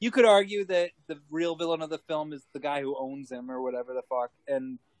mean, you could argue that the real villain of the film is the guy who owns him or whatever the fuck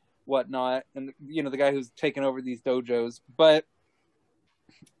and whatnot, and you know, the guy who's taken over these dojos. But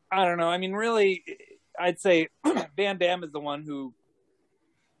I don't know. I mean, really, I'd say Van Damme is the one who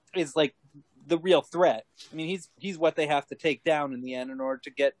is like the real threat. I mean, he's what they have to take down in the end in order to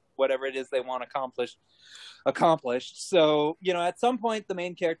get whatever it is they want accomplished. So, you know, at some point the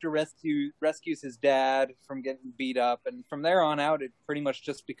main character rescues his dad from getting beat up, and from there on out it pretty much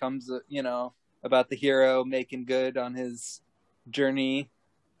just becomes you know, about the hero making good on his journey.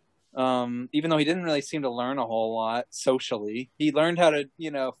 Even though he didn't really seem to learn a whole lot socially, he learned how to,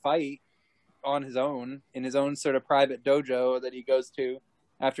 you know, fight on his own in his own sort of private dojo that he goes to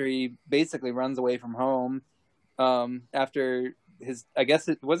after he basically runs away from home. After his, I guess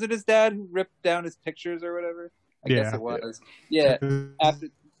was it his dad who ripped down his pictures or whatever? I guess it was. Yeah. After.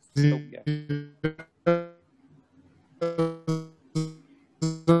 Oh, yeah.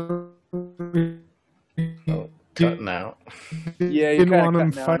 Oh, cutting out. Yeah, you didn't want kind him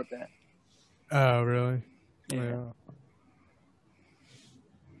of cutting out fight. a bit. Oh, really? Yeah.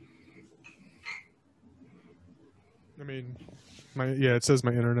 I mean, it says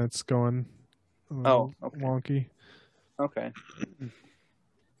my internet's going Oh, okay. wonky. Okay.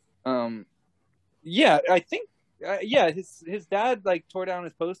 Yeah, I think his dad like tore down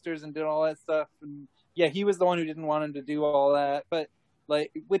his posters and did all that stuff, and yeah, he was the one who didn't want him to do all that, but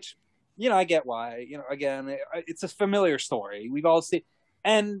like, which, you know, I get why. You know, again, it's a familiar story. We've all seen,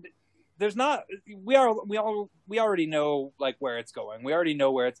 and there's not. We already know like where it's going. We already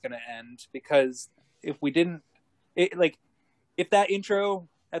know where it's going to end, because if we didn't, if that intro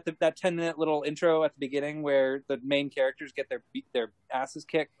at that 10-minute little intro at the beginning where the main characters get their asses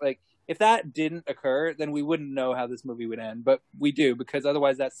kicked, like if that didn't occur, then we wouldn't know how this movie would end. But we do, because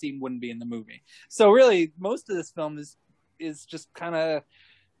otherwise that scene wouldn't be in the movie. So really, most of this film is just kind of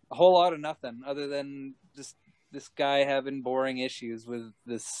a whole lot of nothing, other than just this guy having boring issues with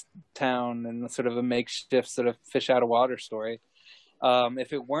this town and sort of a makeshift sort of fish out of water story.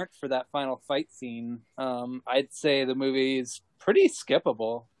 If it weren't for that final fight scene, I'd say the movie is pretty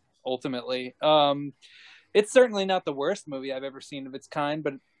skippable, ultimately. It's certainly not the worst movie I've ever seen of its kind,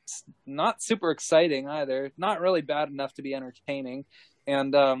 but it's not super exciting either. Not really bad enough to be entertaining,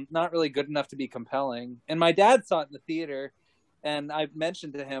 and not really good enough to be compelling. And my dad saw it in the theater, and I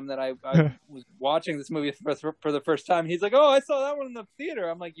mentioned to him that I was watching this movie for the first time. He's like, "Oh, I saw that one in the theater."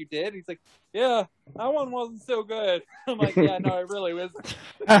 I'm like, "You did?" He's like, "Yeah, that one wasn't so good." I'm like, "Yeah, no, it really wasn't."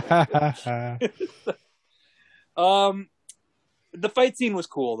 The fight scene was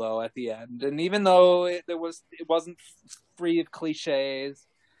cool though at the end, and even though it wasn't free of cliches,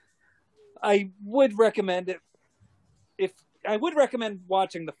 I would recommend it. I would recommend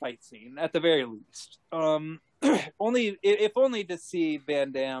watching the fight scene at the very least. Only to see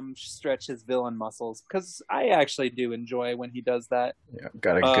Van Damme stretch his villain muscles, because I actually do enjoy when he does that. Yeah,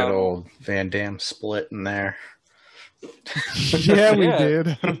 got a good old Van Damme split in there. Yeah, we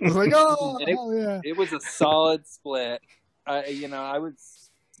did. I was like, oh, yeah. It was a solid split. I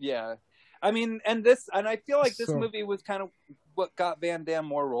mean, and I feel like this movie was kind of what got Van Damme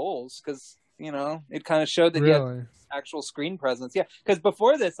more roles, because, you know, it kind of showed that he had actual screen presence. Yeah, because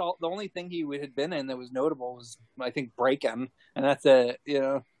before this, the only thing he had been in that was notable was, I think, Breakin', and that's it. You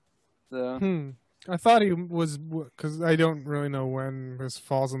know, so. I thought he was, because I don't really know when this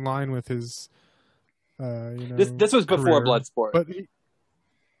falls in line with his. This was before Bloodsport, but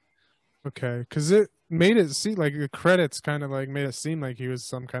okay, because it made it seem like the credits kind of like made it seem like he was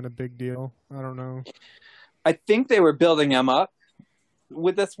some kind of big deal. I don't know. I think they were building him up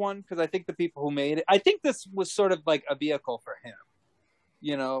with this one, because I think the people who made it, I think this was sort of like a vehicle for him,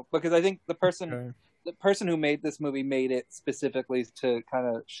 you know, because I think the person who made this movie made it specifically to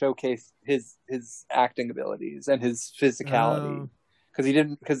kind of showcase his acting abilities and his physicality,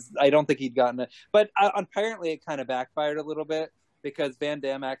 because I don't think he'd gotten it, but apparently it kind of backfired a little bit, because Van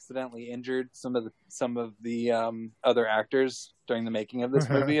Damme accidentally injured some of the other actors during the making of this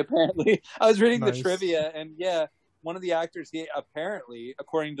movie. Apparently, I was reading the trivia, and yeah, one of the actors, he apparently,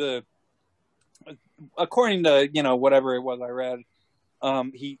 according to you know, whatever it was I read,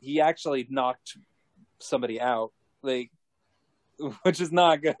 he actually knocked somebody out, like, which is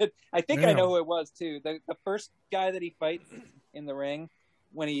not good. I think I know who it was too. The first guy that he fights in the ring,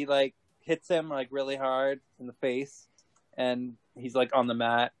 when he like hits him like really hard in the face, and he's like on the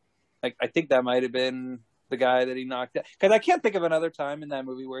mat. Like, I think that might have been the guy that he knocked out, because I can't think of another time in that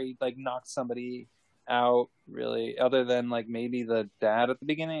movie where he like knocked somebody out really, other than like maybe the dad at the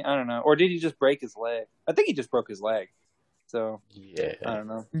beginning. I don't know. Or did he just break his leg? I think he just broke his leg. So Yeah. I don't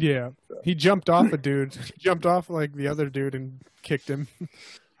know. Yeah, he jumped off a dude. He jumped off like the other dude and kicked him.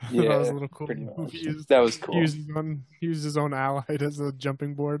 Yeah, that was a little cool. pretty much. He used, That was cool. he used his own ally as a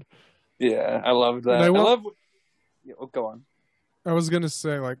jumping board. Yeah, I love that. And I I love. Yeah, oh, go on. I was gonna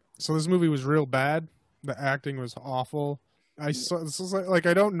say, like, so this movie was real bad. The acting was awful. I saw this was like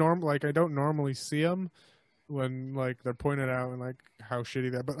I don't normally see them when like they're pointed out and like how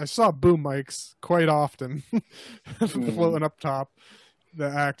shitty that. But I saw boom mics quite often floating up top. The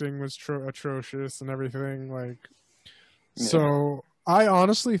acting was atrocious and everything. Like, so I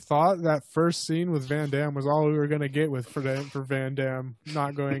honestly thought that first scene with Van Damme was all we were gonna get with for Van Damme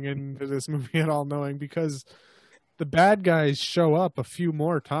not going into this movie at all, knowing because the bad guys show up a few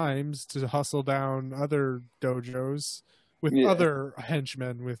more times to hustle down other dojos with other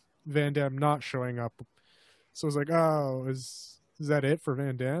henchmen, with Van Damme not showing up. So I was like, oh, is that it for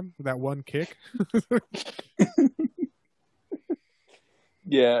Van Damme? That one kick?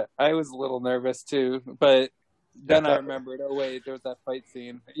 Yeah, I was a little nervous too, but then I remembered, oh wait, there was that fight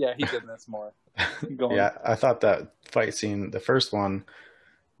scene. Yeah, he did this more. Yeah, I thought that fight scene, the first one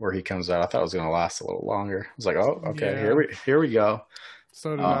where he comes out, I thought it was going to last a little longer. I was like, oh, okay, here we go.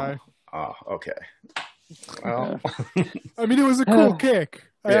 So did I. Oh, okay. Well, I mean, it was a cool kick.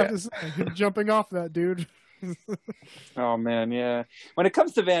 I have to say, him jumping off that dude. Oh man, yeah. When it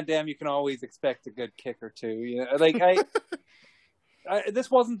comes to Van Damme, you can always expect a good kick or two. You know, like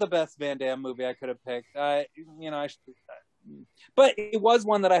this wasn't the best Van Damme movie I could have picked. But it was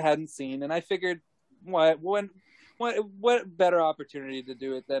one that I hadn't seen, and I figured, what better opportunity to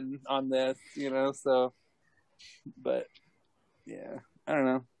do it than on this, you know? So, but yeah, I don't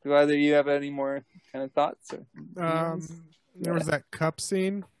know. Do either of you have any more kind of thoughts? Or, there was that cup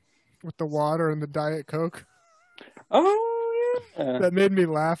scene with the water and the Diet Coke. Oh yeah, that made me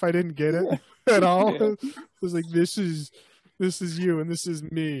laugh. I didn't get it at all. Yeah. It was like, this is you and this is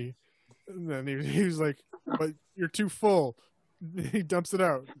me. And then he was like, but you're too full. He dumps it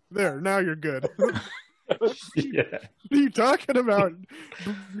out. There, now you're good. Yeah. What are you talking about,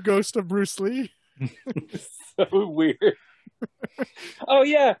 Ghost of Bruce Lee? So weird. Oh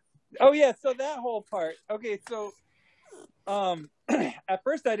yeah. So that whole part. Okay, so at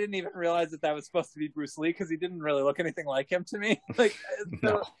first I didn't even realize that was supposed to be Bruce Lee because he didn't really look anything like him to me. Like,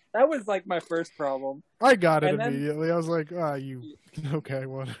 so that was like my first problem. I got it immediately. I was like, okay,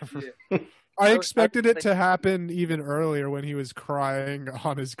 whatever. Yeah. I expected it to happen even earlier when he was crying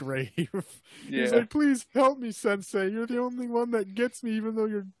on his grave. He's like, please help me, Sensei. You're the only one that gets me, even though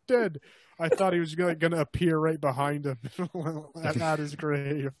you're dead. I thought he was going to appear right behind him at his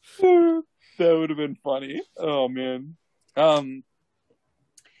grave. That would have been funny. Oh, man. And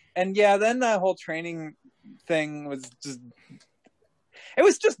yeah, then that whole training thing was just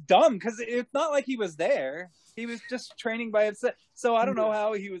dumb because it's not like he was there. He was just training by himself. So I don't know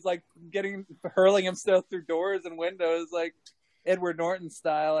how he was like hurling himself through doors and windows like Edward Norton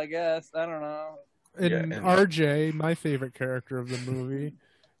style, I guess. I don't know. And RJ, my favorite character of the movie,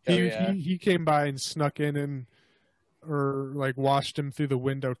 he came by and snuck in or like watched him through the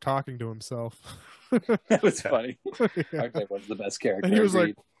window talking to himself. That was funny. RJ was the best character. And he was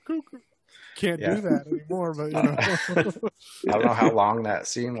like, can't do that anymore, but you know. I don't know how long that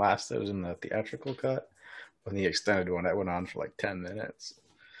scene lasted in the theatrical cut. When the extended one, that went on for like 10 minutes.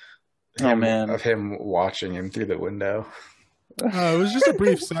 Of him watching him through the window. It was just a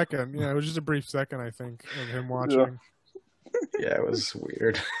brief second. Yeah, it was just a brief second, I think, of him watching. Yeah, it was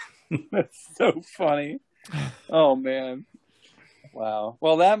weird. That's so funny. Oh, man. Wow.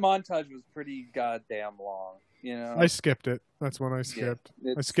 Well, that montage was pretty goddamn long. You know, I skipped it. That's when I skipped.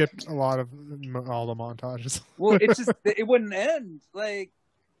 Yeah, I skipped a lot of all the montages. Well, it wouldn't end. Like,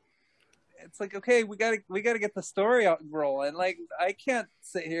 it's like, okay, we gotta get the story out rolling. Like, I can't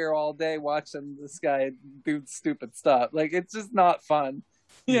sit here all day watching this guy do stupid stuff. Like, it's just not fun.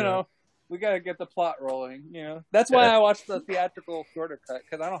 You know, we gotta get the plot rolling. You know, that's why I watched the theatrical shorter cut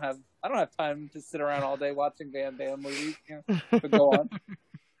because I don't have time to sit around all day watching Van Damme movies. You know, but go on.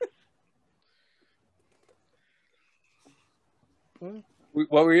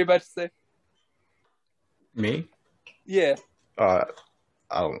 What were you about to say? Me? Yeah. I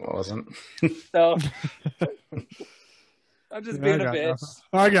wasn't. No. I'm just being a bitch.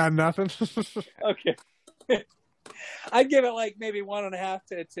 I got nothing. Okay. I'd give it like maybe 1.5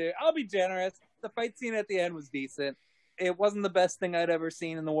 to 2. I'll be generous. The fight scene at the end was decent. It wasn't the best thing I'd ever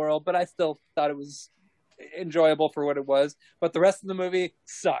seen in the world, but I still thought it was enjoyable for what it was. But the rest of the movie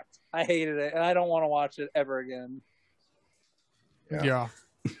sucked. I hated it, and I don't want to watch it ever again. Yeah.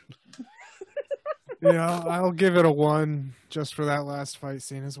 Yeah, I'll give it a 1 just for that last fight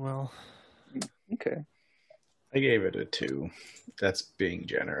scene as well. Okay. I gave it a 2. That's being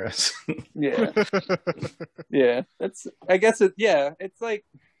generous. Yeah. Yeah. I guess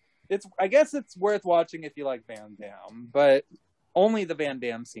I guess it's worth watching if you like Van Damme, but only the Van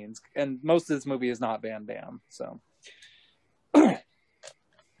Damme scenes, and most of this movie is not Van Damme, so.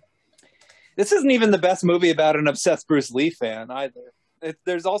 This isn't even the best movie about an obsessed Bruce Lee fan either.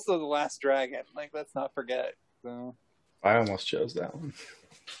 There's also The Last Dragon. Like, let's not forget. So. I almost chose that one.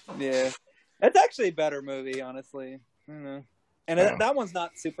 Yeah. That's actually a better movie, honestly. I don't know. And that one's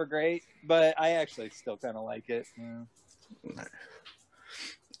not super great, but I actually still kind of like it. Yeah.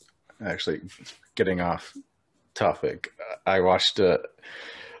 Actually, getting off topic, I watched Quentin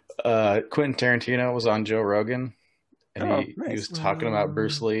Tarantino was on Joe Rogan, and he was talking about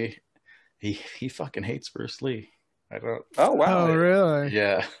Bruce Lee. He fucking hates Bruce Lee. I don't. Oh wow! Oh really?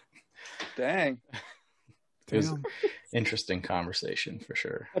 Yeah. Dang. It was an interesting conversation for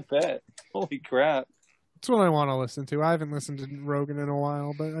sure. I bet. Holy crap! It's one I want to listen to. I haven't listened to Rogan in a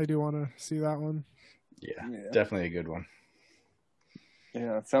while, but I do want to see that one. Yeah, definitely a good one.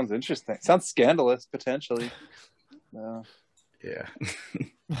 Yeah, it sounds interesting. Sounds scandalous, potentially. Yeah.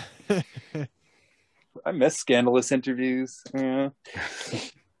 I miss scandalous interviews. Yeah.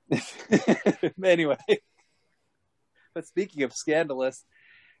 Anyway. But speaking of scandalous,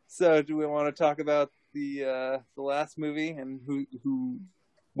 so do we want to talk about the last movie and who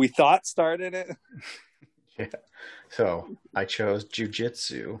we thought started it? Yeah. So I chose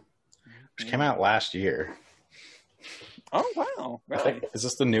Jiu-Jitsu, which came out last year. Oh wow! Really? Is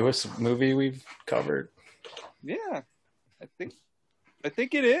this the newest movie we've covered? Yeah, I think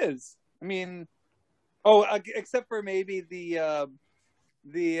it is. I mean, except for maybe the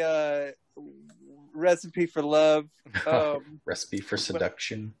Recipe for Love, Recipe for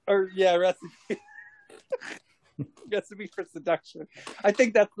Seduction, Recipe for Seduction. I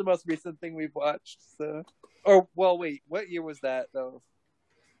think that's the most recent thing we've watched. So, wait, what year was that though?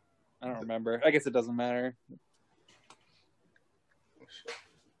 I don't remember. I guess it doesn't matter.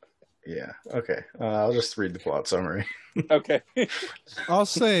 Yeah. Okay. I'll just read the plot summary. Okay. I'll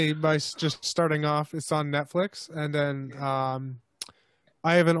say by just starting off, it's on Netflix, and then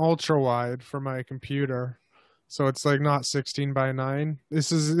I have an ultra wide for my computer, so it's like not 16:9.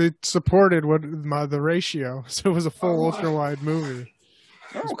 It supported the ratio, so it was a full ultra wide movie.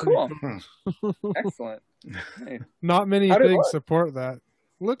 Oh, cool. Excellent. Hey. Not many things support that.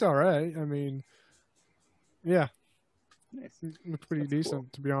 Looked all right. I mean, yeah. Nice. Looked pretty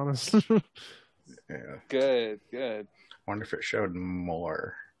decent, to be honest. Yeah. Good. Wonder if it showed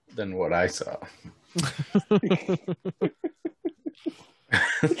more than what I saw.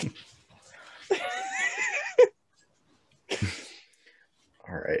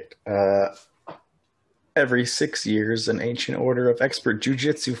 All right. Every 6 years, an ancient order of expert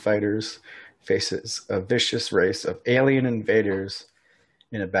jiu-jitsu fighters faces a vicious race of alien invaders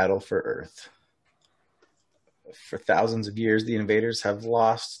in a battle for Earth. For thousands of years, the invaders have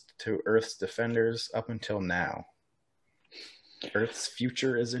lost to Earth's defenders up until now. Earth's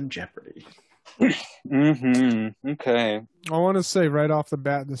future is in jeopardy. Mm-hmm. Okay. I want to say right off the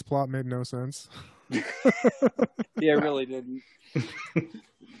bat, this plot made no sense. Yeah, it really didn't.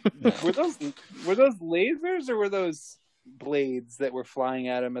 Were those lasers or were those blades that were flying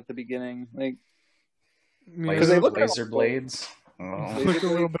at him at the beginning? Like, because they look laser blades. Look a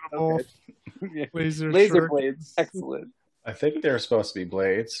little bit of both. Yeah. Laser blades. Excellent. I think they were supposed to be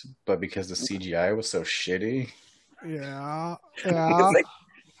blades, but because the CGI was so shitty. Yeah.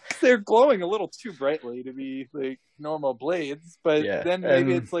 They're glowing a little too brightly to be like normal blades, but then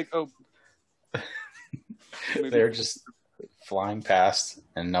maybe it's like, they're just flying past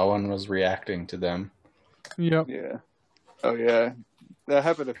and no one was reacting to them. Yep. Yeah. Oh yeah. That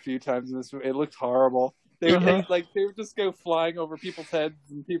happened a few times in this movie. It looked horrible. They would just go flying over people's heads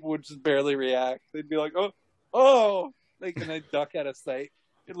and people would just barely react. They'd be like, oh, like, and they'd duck out of sight.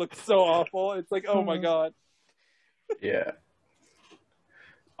 It looked so awful. It's like, oh my God. Yeah.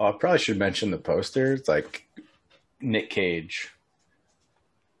 Oh, I probably should mention the poster. It's like Nick Cage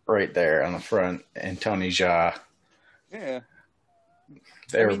right there on the front and Tony Jaa. Yeah.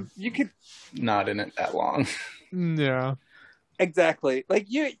 They're not in it that long. Yeah. Exactly. Like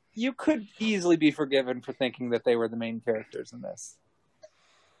you could easily be forgiven for thinking that they were the main characters in this.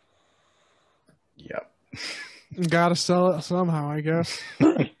 Yep. Gotta sell it somehow, I guess.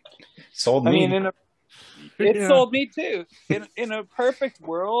 Sold me. I mean, sold me too. In a perfect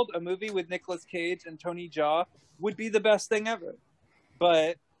world, a movie with Nicolas Cage and Tony Jaa would be the best thing ever.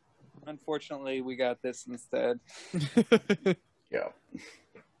 But unfortunately, we got this instead. Yeah.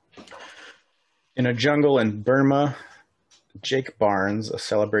 In a jungle in Burma, Jake Barnes, a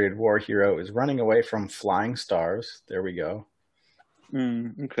celebrated war hero, is running away from flying stars. There we go.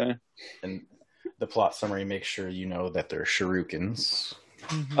 Okay. And the plot summary makes sure you know that they're shurikens.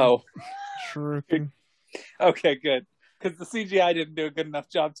 Mhm. Oh, Shuriken. okay, good. Because the CGI didn't do a good enough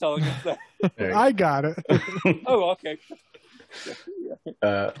job telling us that. I got it. Oh, okay.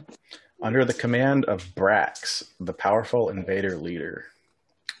 Under the command of Brax, the powerful invader leader.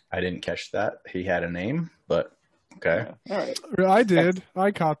 I didn't catch that. He had a name, but okay. Yeah. All right. I did.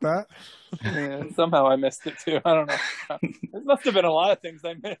 I caught that. Yeah, somehow I missed it too. I don't know. There must have been a lot of things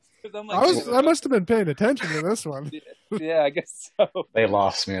I missed. 'Cause I'm like, I must have been paying attention to this one. yeah, I guess so. They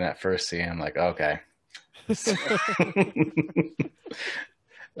lost me in that first scene. I'm like, okay.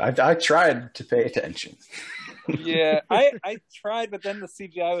 I tried to pay attention. Yeah, I tried, but then the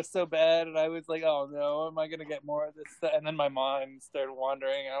CGI was so bad, and I was like, oh no, am I going to get more of this? And then my mind started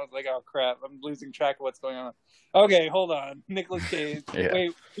wandering, and I was like, oh crap, I'm losing track of what's going on. Okay, hold on. Nicolas Cage. Yeah.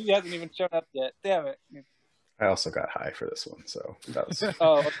 Wait, he hasn't even shown up yet. Damn it. I also got high for this one, so that was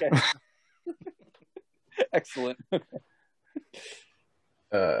Oh, okay. Excellent.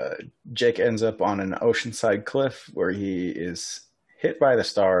 Jake ends up on an oceanside cliff where he is hit by the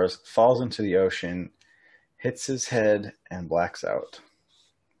stars, falls into the ocean, hits his head, and blacks out.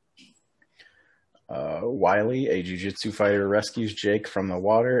 Wiley, a jiu-jitsu fighter, rescues Jake from the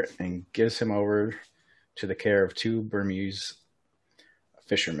water and gives him over to the care of two Burmese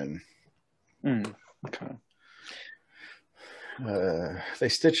fishermen. Okay. They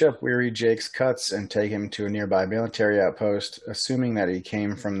stitch up weary Jake's cuts and take him to a nearby military outpost, assuming that he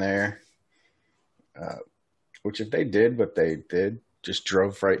came from there. Which, if they did what they did, just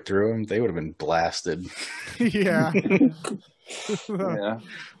drove right through him, they would have been blasted. Yeah. Yeah.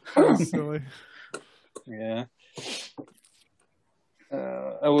 Silly. Yeah.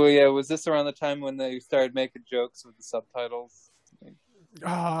 Well, yeah. Was this around the time when they started making jokes with the subtitles?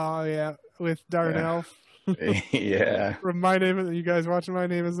 Oh, yeah. With Darnell. Yeah. My name, you guys watching My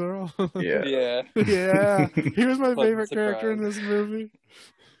Name is Earl? Yeah. Yeah. Yeah. He was my Pleasant favorite character in surprise. this movie.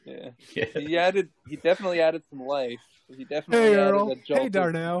 Yeah. He definitely added some life. He definitely Hey, added Earl. a jolt. Hey,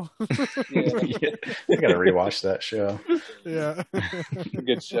 Darnell. Yeah. I gotta rewatch that show. Yeah.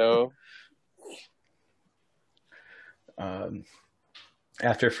 Good show.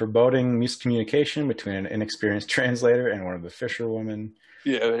 After foreboding miscommunication between an inexperienced translator and one of the fisherwomen,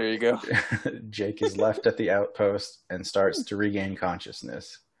 Yeah, there you go. Jake is left at the outpost and starts to regain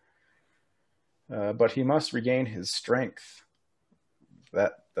consciousness. But he must regain his strength.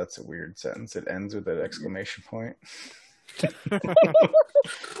 That's a weird sentence. It ends with an exclamation point.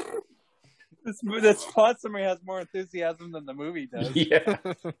 This plot summary has more enthusiasm than the movie does. Yeah.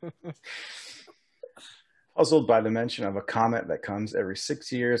 Puzzled by the mention of a comet that comes every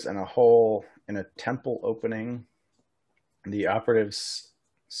 6 years and a hole in a temple opening, the operatives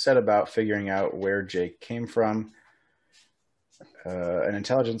set about figuring out where Jake came from. An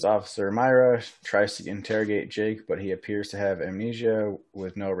intelligence officer, Myra, tries to interrogate Jake, but he appears to have amnesia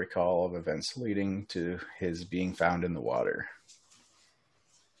with no recall of events leading to his being found in the water.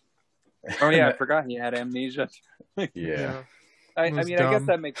 Oh yeah, I forgot he had amnesia. Yeah. I It was mean, I guess dumb.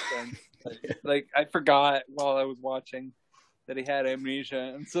 that makes sense. Like I forgot while I was watching that he had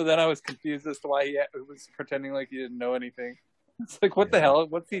amnesia, and so then I was confused as to why he was pretending like he didn't know anything. It's like, what the hell?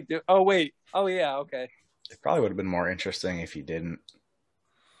 What's he do? Oh wait. Oh yeah. Okay. It probably would have been more interesting if he didn't.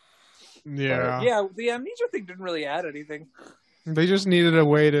 Yeah. Yeah. The amnesia thing didn't really add anything. They just needed a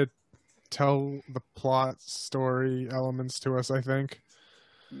way to tell the plot story elements to us, I think.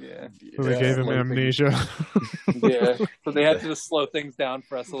 Yeah. So they gave him slow amnesia. Yeah. So they had to just slow things down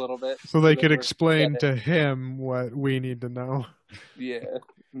for us a little bit. So they that could we're- explain get it. to him what we need to know. Yeah.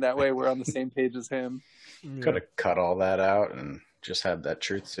 And that way we're on the same page as him. Could have cut all that out and just had that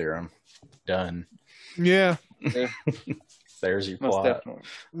truth serum. Done. Yeah. Yeah. There's your Most plot. definitely.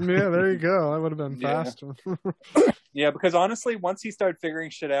 Yeah, there you go. That would have been Yeah. faster. Yeah, because honestly, once he started figuring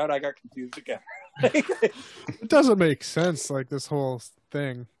shit out, I got confused again. It doesn't make sense, like this whole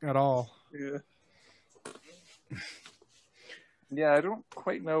thing at all. Yeah. Yeah, I don't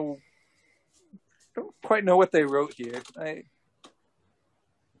quite know what they wrote here. I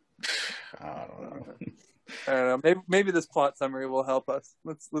don't know. don't know. Maybe this plot summary will help us.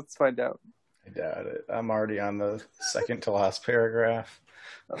 Let's find out. I doubt it. I'm already on the second to last paragraph.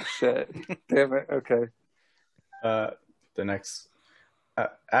 Oh shit! Damn it. Okay. The next,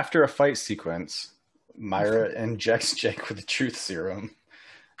 after a fight sequence, Myra injects Jake with the truth serum,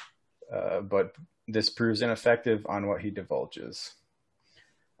 but this proves ineffective on what he divulges.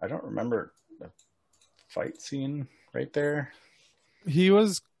 I don't remember a fight scene right there. He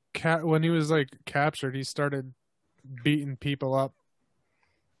was when he was like captured, he started beating people up.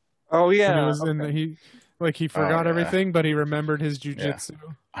 Oh And yeah. it was he forgot yeah. everything, but he remembered his jujitsu.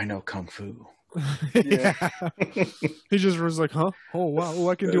 I know kung fu. Yeah. He just was like, huh? Oh wow, well,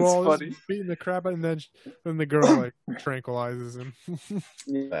 I can do That's all funny. this beating the crap out, and then the girl like tranquilizes him.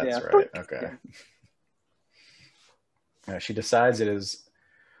 That's Yeah. right. Okay. She decides it is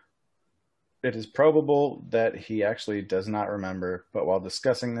probable that he actually does not remember, but while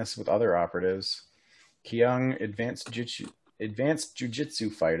discussing this with other operatives, Kyung, advanced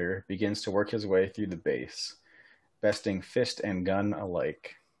jujitsu fighter, begins to work his way through the base, besting fist and gun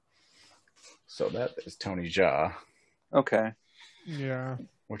alike. So that is Tony Jaa, Okay. Yeah.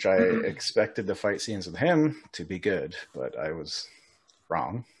 which I expected the fight scenes with him to be good, but I was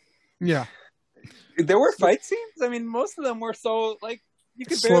wrong. Yeah. There were fight scenes. I mean, most of them were so like you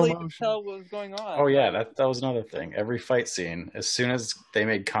could Slow barely motion. tell what was going on. Oh yeah, that was another thing. Every fight scene, as soon as they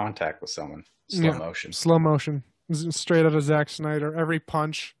made contact with someone, slow Yeah. motion. Slow motion. Straight out of Zack Snyder. Every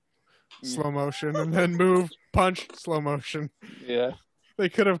punch, slow motion, and then move, punch, slow motion. Yeah. They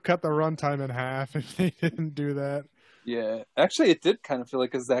could have cut the runtime in half if they didn't do that. Yeah. Actually, it did kind of feel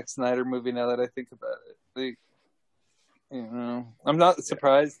like a Zack Snyder movie now that I think about it. Like, you know, I'm not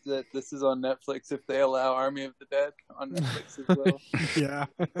surprised that this is on Netflix if they allow Army of the Dead on Netflix as well. Yeah.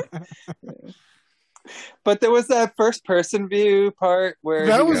 But there was that first person view part where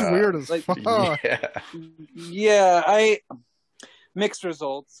That he was Yeah. weird as like- fuck. Yeah, mixed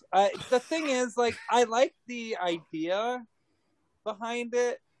results. The thing is, like, I like the idea behind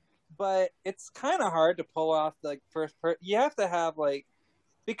it, but it's kind of hard to pull off like first person. You have to have like,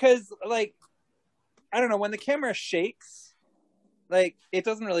 because like, I don't know, when the camera shakes, like it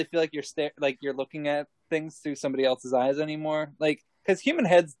doesn't really feel like you're looking at things through somebody else's eyes anymore. Like, because human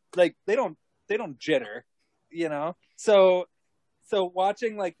heads, like they don't jitter, you know. So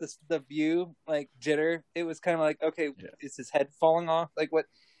watching like the view like jitter, it was kind of like, okay, is his head falling off? Like what,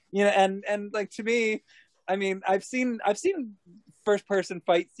 you know? And like to me, I mean, I've seen first person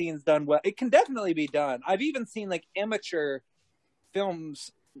fight scenes done well. It can definitely be done. I've even seen like amateur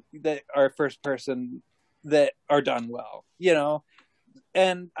films that are first person that are done well, you know.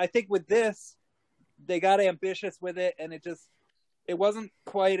 And I think with this, they got ambitious with it, and it wasn't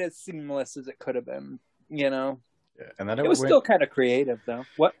quite as seamless as it could have been, you know. Yeah. And then It was still kind of creative, though.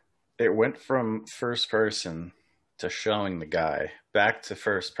 What? It went from first person to showing the guy back to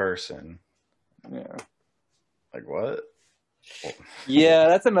first person. Yeah. Like what? Yeah,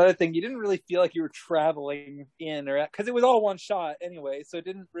 that's another thing. You didn't really feel like you were traveling in or because it was all one shot anyway, so it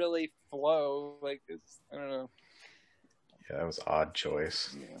didn't really flow. Like I don't know. Yeah, that was an odd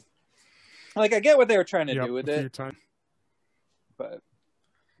choice. Yeah. Like I get what they were trying to Yep, do with a few it, times. but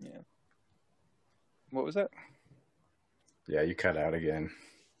yeah. What was that? Yeah, you cut out again.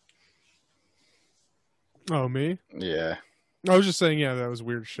 Oh, me? Yeah. I was just saying, yeah, that was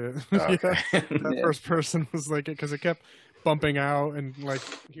weird shit. Okay. Yeah, that Yeah. first person was like it because it kept bumping out, and like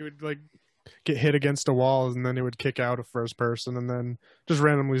he would like get hit against a wall, and then it would kick out of first person, and then just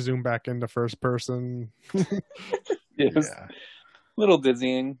randomly zoom back into first person. It was Yeah. a little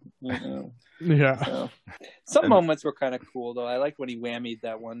dizzying. You know. Yeah, So, some moments were kind of cool though. I liked when he whammied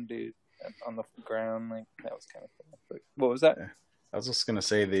that one dude on the ground. Like that was kind of cool. But what was that? I was just gonna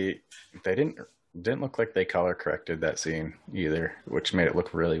say they didn't look like they color corrected that scene either, which made it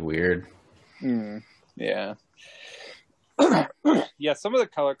look really weird. Yeah. Yeah, some of the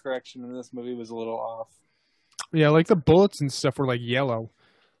color correction in this movie was a little off. yeah, like the bullets and stuff were like yellow,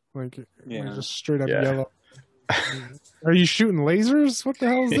 like Yeah. just straight up Yeah. yellow. Are you shooting lasers? What the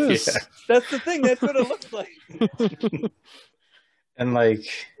hell is this? Yeah. That's the thing. That's what it looked like. And like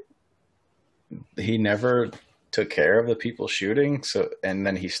he never took care of the people shooting, and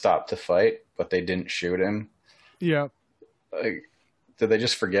then he stopped to fight, but they didn't shoot him. Yeah, Like, did they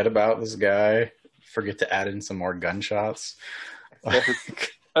just forget about this guy? Forget to add in some more gunshots? Like,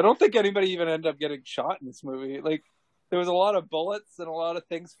 I don't think anybody even ended up getting shot in this movie. Like, there was a lot of bullets and a lot of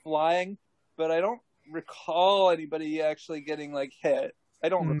things flying, but I don't recall anybody actually getting like hit. I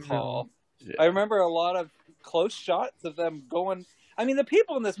don't No. recall. Yeah. I remember a lot of close shots of them going. I mean, the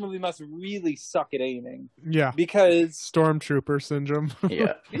people in this movie must really suck at aiming yeah. because, Stormtrooper syndrome.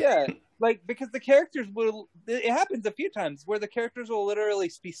 yeah. yeah, like because the characters will. It happens a few times where the characters will literally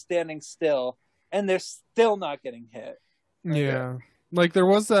be standing still and they're still not getting hit. Yeah. Like there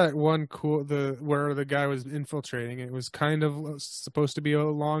was that one where the guy was infiltrating. It was kind of supposed to be a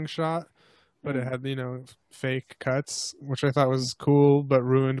long shot, but it had, fake cuts, which I thought was cool, but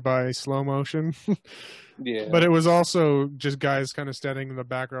ruined by slow motion. Yeah, But it was also just guys kind of standing in the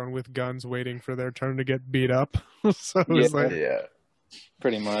background with guns waiting for their turn to get beat up. So it was Yeah. like, Yeah.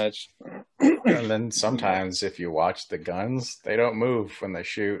 pretty much. And then sometimes if you watch the guns, they don't move when they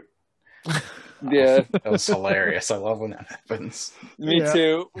shoot. Yeah, That was hilarious. I love when that happens. me Yeah.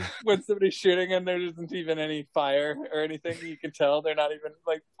 too. When somebody's shooting and there isn't even any fire or anything, you can tell they're not even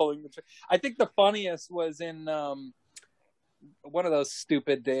like pulling the trigger. I think the funniest was in one of those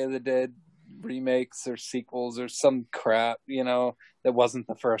stupid Day of the Dead remakes or sequels or some crap, that wasn't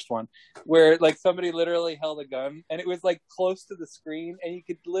the first one, where like somebody literally held a gun and it was like close to the screen and you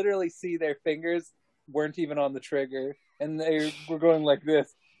could literally see their fingers weren't even on the trigger and they were going like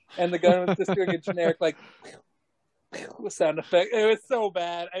this, and the gun was just doing a generic like sound effect. It was so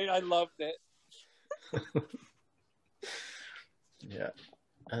bad. I loved it. Yeah.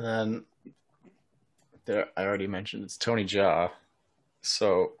 And then I already mentioned it's Tony Jaa.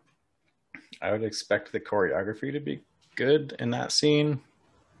 So I would expect the choreography to be good in that scene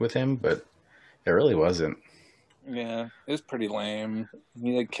with him, but it really wasn't. Yeah, it was pretty lame.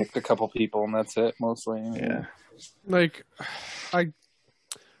 He like kicked a couple people and that's it mostly. Yeah. Like, I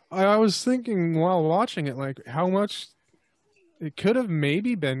was thinking while watching it, like how much it could have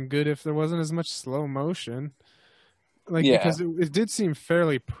maybe been good if there wasn't as much slow motion. Like, Yeah. because it did seem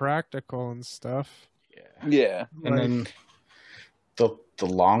fairly practical and stuff. Yeah. Yeah. And Like- then the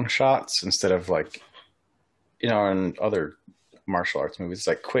long shots, instead of like, in other martial arts movies, it's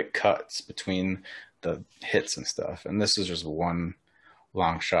like quick cuts between the hits and stuff. And this is just one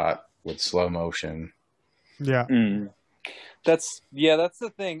long shot with slow motion. Yeah. That's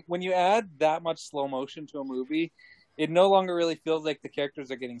the thing. When you add that much slow motion to a movie, it no longer really feels like the characters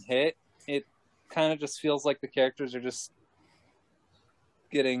are getting hit. It kind of just feels like the characters are just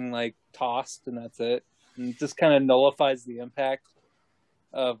getting like tossed and that's it. And it just kind of nullifies the impact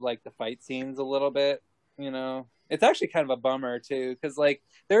of like the fight scenes a little bit, It's actually kind of a bummer too, because like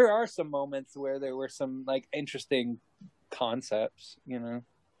there are some moments where there were some like interesting concepts, Yeah.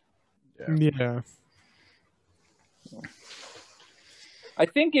 I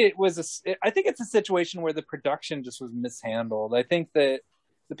think it's a situation where the production just was mishandled. I think that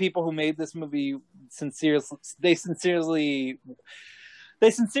the people who made this movie sincerely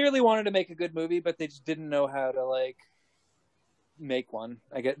wanted to make a good movie, but they just didn't know how to like make one.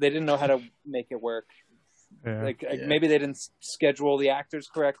 They didn't know how to make it work. Yeah. Maybe they didn't schedule the actors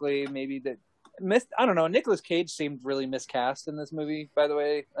correctly. Maybe that I don't know. Nicolas Cage seemed really miscast in this movie, by the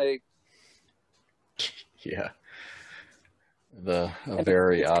way. Yeah. A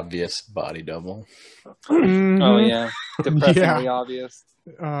very obvious body double. Mhm. Oh yeah, depressingly obvious.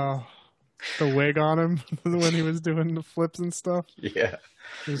 The wig on him when he was doing the flips and stuff. Yeah.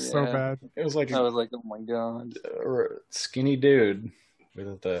 It was so Yeah. bad. It was like I was like, oh my god. a skinny dude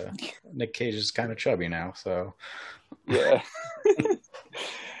with Nick Cage is kind of chubby now, so Yeah.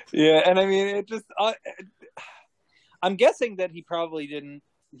 Yeah, and I mean, it just. I'm guessing that he probably didn't.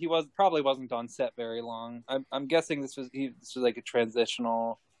 He probably wasn't on set very long. I'm guessing this was like a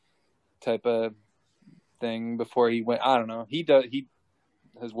transitional type of thing before he went. I don't know. He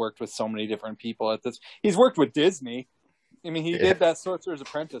has worked with so many different people at this. He's worked with Disney. I mean, he did that Sorcerer's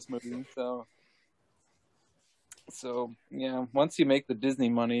Apprentice movie. So yeah. Once you make the Disney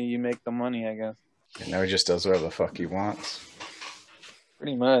money, you make the money, I guess. now he just does whatever the fuck he wants.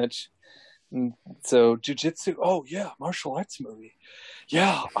 Pretty much. And so jujitsu. Oh yeah, martial arts movie.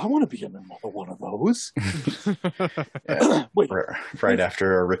 Yeah, I want to be in another one of those. Yeah. Wait, right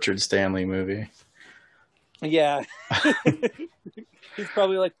after a Richard Stanley movie. yeah. He's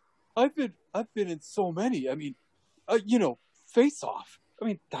probably like, I've been in so many. I mean, Face Off. I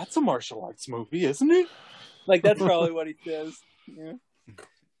mean, that's a martial arts movie, isn't it? Like that's probably what he says. Yeah.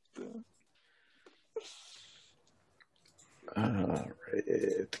 Right.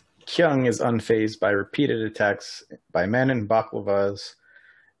 Kyung is unfazed by repeated attacks by men in baklavas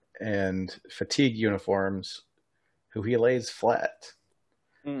and fatigue uniforms, who he lays flat.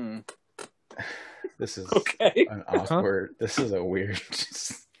 Mm. This is Okay. an awkward. This is a weird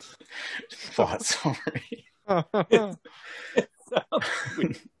plot summary. What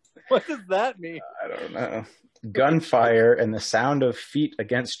does that mean? I don't know. Gunfire and the sound of feet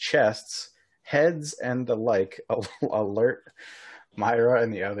against chests, heads, and the like alert Myra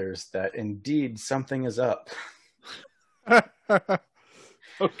and the others that indeed something is up. Okay.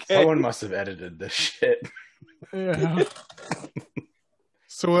 Someone must have edited this shit. Yeah.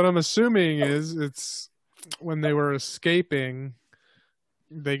 So what I'm assuming is it's when they were escaping,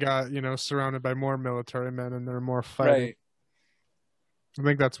 they got, surrounded by more military men and they're more fighting. Right. I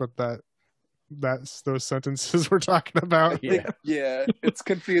think that's what that's those sentences we're talking about. Yeah. Yeah, it's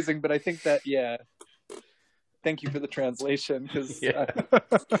confusing, but I think that Thank you for the translation, because Yeah.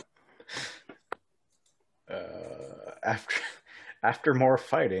 After more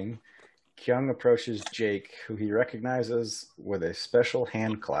fighting, Kyung approaches Jake, who he recognizes with a special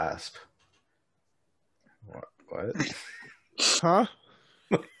hand clasp. What? Huh?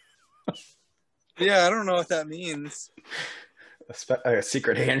 Yeah, I don't know what that means. A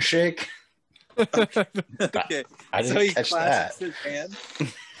secret handshake? Okay, I so didn't he catch clasps that. his hand. That's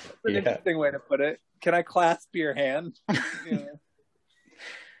an Yeah. interesting way to put it. Can I clasp your hand? Yeah.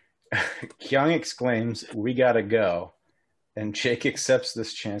 Kyung exclaims, "We gotta go," and Jake accepts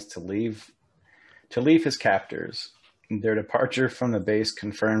this chance to leave his captors. Their departure from the base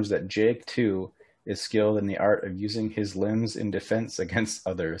confirms that Jake too is skilled in the art of using his limbs in defense against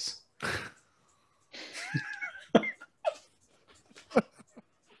others.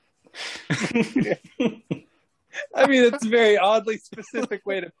 I mean, it's a very oddly specific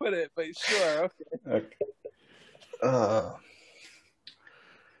way to put it, but sure, okay.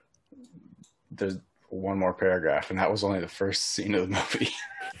 There's one more paragraph, and that was only the first scene of the movie.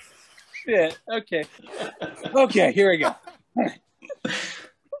 Yeah, okay. Okay, here we go.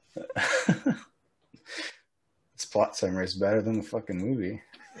 This plot summary is better than the fucking movie.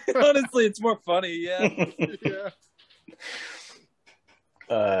 Honestly, it's more funny, yeah. Yeah.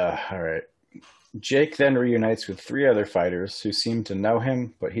 All right. Jake then reunites with 3 other fighters who seem to know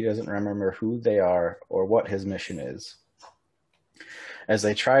him, but he doesn't remember who they are or what his mission is. As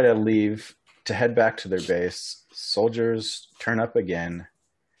they try to leave to head back to their base, soldiers turn up again.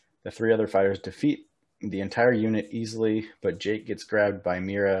 The 3 other fighters defeat the entire unit easily, but Jake gets grabbed by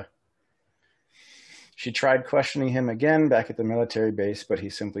Mira. She tried questioning him again back at the military base, but he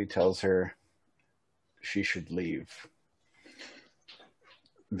simply tells her she should leave.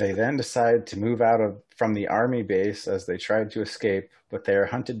 They then decide to move out from the army base as they try to escape, but they are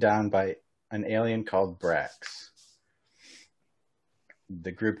hunted down by an alien called Brax.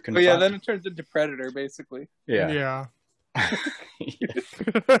 The group Oh yeah, then it turns into Predator, basically. Yeah.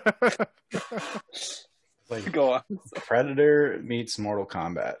 Like Go on. Predator meets Mortal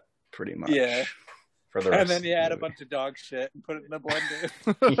Kombat, pretty much. Yeah. For the rest And then you of the add a movie. bunch of dog shit and put it in a blender.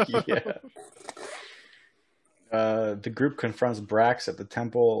 Yeah. The group confronts Brax at the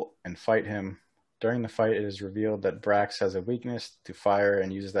temple and fight him. During the fight, it is revealed that Brax has a weakness to fire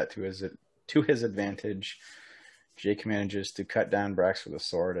and uses that to his advantage. Jake manages to cut down Brax with a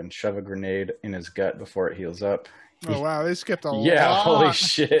sword and shove a grenade in his gut before it heals up. Oh wow, they skipped a lot. Yeah, holy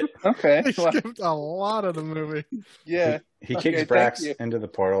shit. Okay. They skipped a lot of the movie. Yeah. He Okay, kicks thank Brax you. into the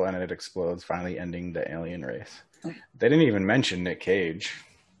portal and it explodes, finally ending the alien race. They didn't even mention Nick Cage.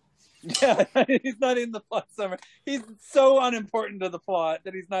 Yeah, he's not in the plot summary. He's so unimportant to the plot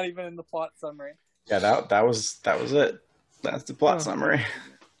that he's not even in the plot summary. Yeah, that was it. That's the plot summary.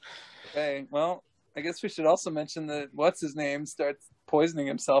 Okay, well, I guess we should also mention that what's his name starts poisoning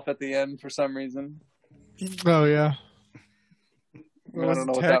himself at the end for some reason. Oh yeah. I don't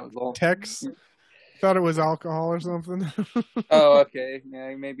know what that was all. Tex thought it was alcohol or something. Oh, okay.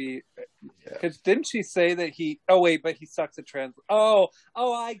 Yeah, maybe. Because didn't she say that he? Oh wait, but he sucks at trans. Oh,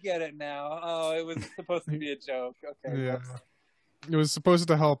 I get it now. Oh, it was supposed to be a joke. Okay. Yeah. It was supposed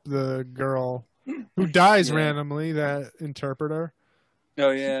to help the girl who dies Yeah. randomly, that interpreter.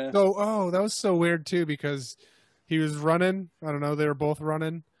 Oh yeah. So, that was so weird too, because he was running. I don't know. They were both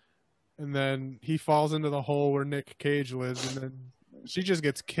running, and then he falls into the hole where Nick Cage lives, and then she just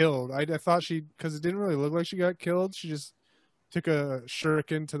gets killed. I thought because it didn't really look like she got killed. She just took a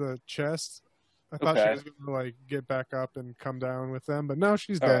shuriken to the chest. I thought she Okay. was going to get back up and come down with them, but no,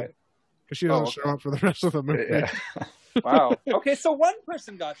 she's All dead right. because she doesn't okay. show up for the rest of the movie. Yeah. Wow. Okay, so one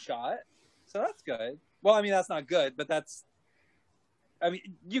person got shot, so that's good. Well, I mean that's not good, but that's. I mean,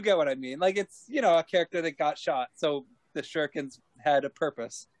 you get what I mean. Like it's a character that got shot, so the shurikens had a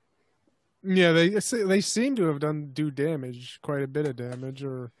purpose. Yeah, they seem to have do damage, quite a bit of damage,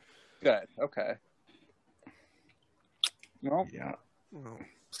 or Good. Okay. Well, Yeah.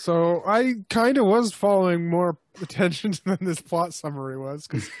 so I kind of was following more attention than this plot summary was.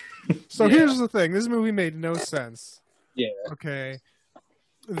 So Yeah. here's the thing: this movie made no sense. Yeah. Okay.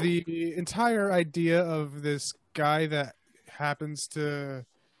 The entire idea of this guy that happens to,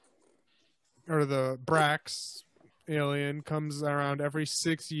 or the Brax alien comes around every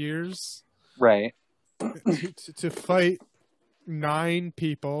 6 years right. to fight 9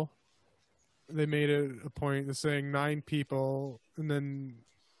 people. They made it a point of saying 9 people, and then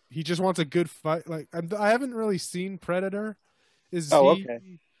he just wants a good fight. Like I haven't really seen Predator.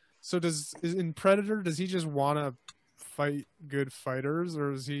 Okay. So in Predator, does he just want to fight good fighters,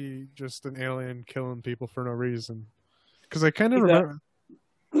 or is he just an alien killing people for no reason? Because I kind of remember.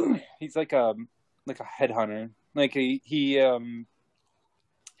 He's like a headhunter. Like he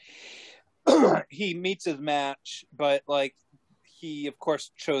he meets his match, but like he of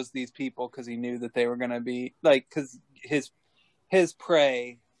course chose these people because he knew that they were going to be like, because his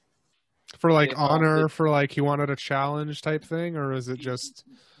prey For like honor, for like he wanted a challenge type thing, or is it just?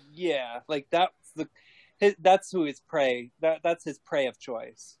 Yeah, like that's who his prey. That's his prey of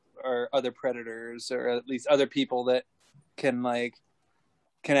choice, or other predators, or at least other people that can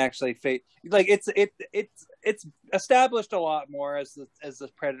actually fate. Like it's established a lot more as the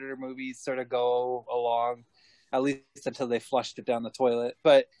Predator movies sort of go along, at least until they flushed it down the toilet.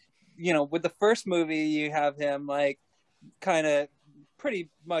 But with the first movie, you have him like kind of pretty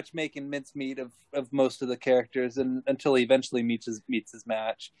much making mincemeat of most of the characters, and until he eventually meets his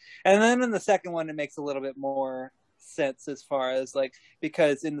match. And then in the second one, it makes a little bit more sense as far as like,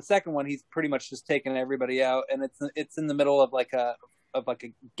 because in the second one, he's pretty much just taking everybody out, and it's in the middle of like a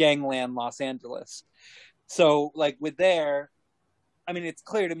gangland Los Angeles. So like it's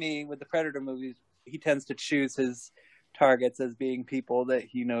clear to me with the Predator movies, he tends to choose his targets as being people that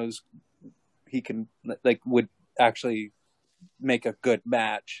he knows he can would actually make a good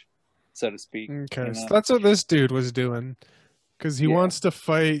match, so to speak. Okay, so that's what this dude was doing, because he wants to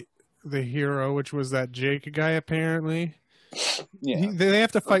fight the hero, which was that Jake guy apparently. Yeah, they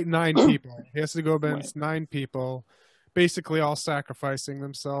have to fight 9 people. He has to go against 9 people, basically all sacrificing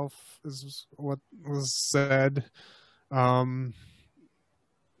themselves, is what was said. The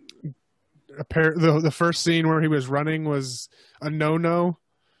first scene where he was running was a no-no,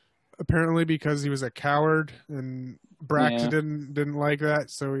 apparently, because he was a coward, and Braxton didn't like that,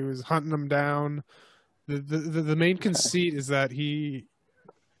 so he was hunting them down. The main conceit is that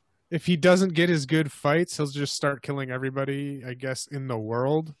if he doesn't get his good fights, he'll just start killing everybody, I guess, in the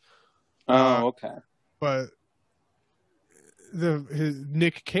world. Oh, okay. But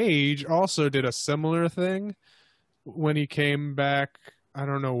Nick Cage also did a similar thing when he came back. I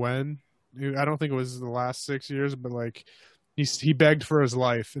don't know when. I don't think it was the last 6 years, but like he begged for his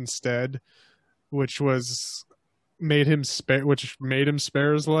life instead, which made him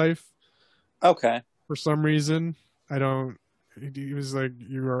spare his life. Okay. For some reason, he was like,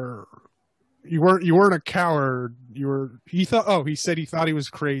 you weren't a coward. He said he thought he was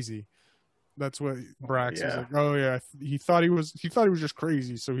crazy. That's what Brax was like. Oh yeah, he thought he was just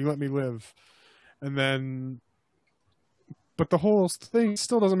crazy, so he let me live. And then, but the whole thing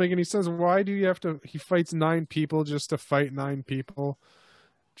still doesn't make any sense. Why do you have to? He fights 9 people just to fight 9 people,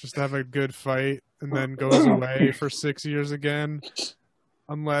 just to have a good fight, and then goes away for 6 years again,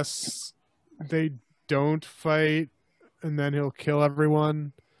 unless they don't fight, and then he'll kill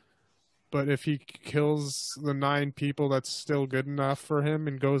everyone. But if he kills the 9 people, that's still good enough for him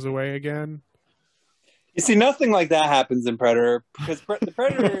and goes away again. You see, nothing like that happens in Predator, because the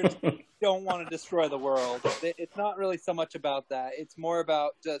Predators don't want to destroy the world. It's not really so much about that. It's more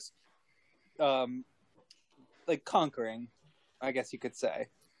about just conquering, I guess you could say.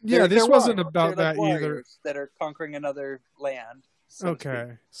 Yeah, this wasn't about that either. That are conquering another land.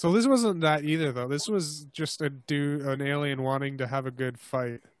 Okay, so this wasn't that either, though. This was just an alien wanting to have a good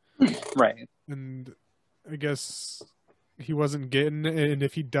fight. Right. And I guess he wasn't getting it, and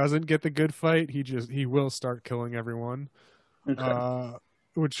if he doesn't get the good fight, he will start killing everyone. Okay.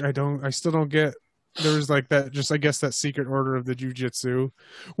 Which I still don't get. There was like that, just I guess that secret order of the jujitsu,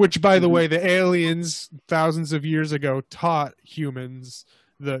 which by the way, the aliens thousands of years ago taught humans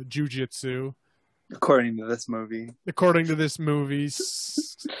the jujitsu. According to this movie.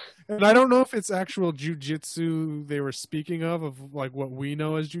 And I don't know if it's actual jujitsu they were speaking of like what we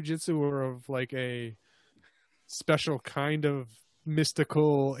know as jujitsu, or of like a special kind of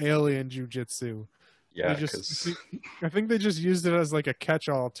mystical alien jujitsu. Yeah, I think they just used it as like a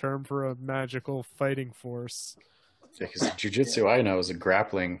catch-all term for a magical fighting force. Yeah, because jujitsu I know is a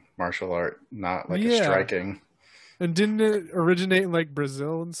grappling martial art, not like a striking. And didn't it originate in like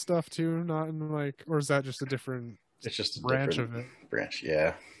Brazil and stuff too? Not in like, or is that just a different? It's just a branch of it. Branch,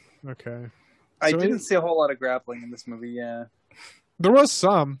 yeah. Okay. I didn't see a whole lot of grappling in this movie. Yeah. There was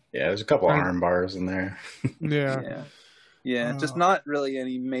some. Yeah, there's a couple arm bars in there. Yeah. Just not really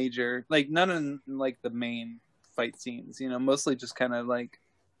any major, like none in like the main fight scenes. Mostly just kind of like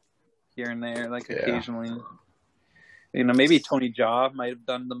here and there, like occasionally. Maybe Tony Jaa might have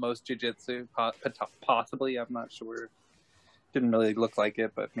done the most jiu-jitsu, possibly. I'm not sure. Didn't really look like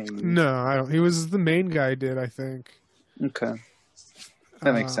it, but maybe. No, he was the main guy. I think. Okay,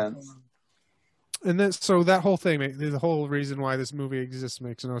 that makes sense. And then, so that whole thing, the whole reason why this movie exists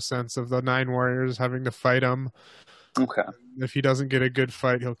makes no sense. Of the 9 warriors having to fight him. Okay. If he doesn't get a good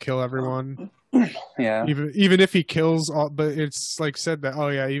fight, he'll kill everyone. Yeah. Even if he kills all, but it's like said that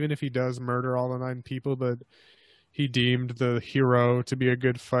even if he does murder all the 9 people, but he deemed the hero to be a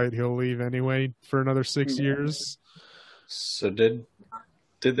good fight, he'll leave anyway for another 6 years. So did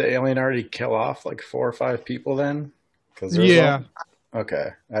the alien already kill off like 4 or 5 people then? Yeah. Okay,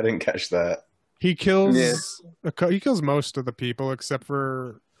 I didn't catch that. He kills he kills most of the people except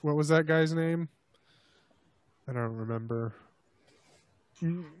for, what was that guy's name? I don't remember.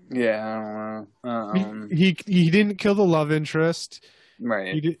 Yeah, I don't know. He didn't kill the love interest.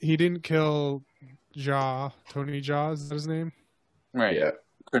 Right. He didn't kill Tony Jaa, is that his name? Right. Yeah.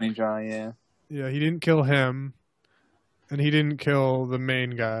 Tony Jaa, yeah. Yeah, he didn't kill him, and he didn't kill the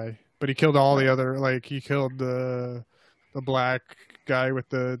main guy, but he killed all the other. Like he killed the black guy with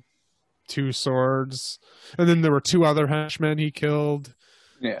the 2 swords, and then there were 2 other henchmen he killed.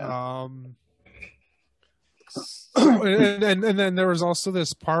 Yeah. And then there was also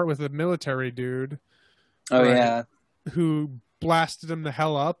this part with a military dude. Oh, right, yeah. who blasted him the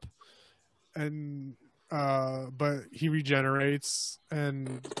hell up, and but he regenerates,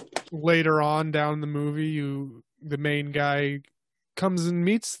 and later on down the movie, the main guy comes and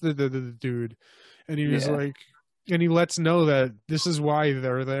meets the dude, and he was like, and he lets know that this is why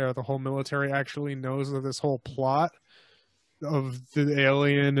they're there. The whole military actually knows of this whole plot of the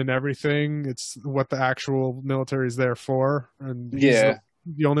alien and everything. It's what the actual military is there for, and he's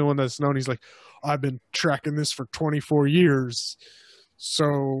the only one that's known. He's like, I've been tracking this for 24 years.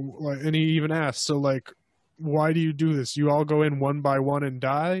 So, like, and he even asked, so like, why do you do this? You all go in one by one and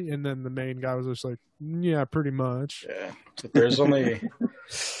die? And then the main guy was just like, yeah, pretty much. Yeah, but there's only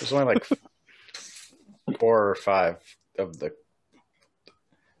like 4 or 5 of the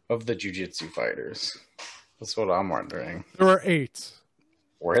jujitsu fighters. That's what I'm wondering. There were 8.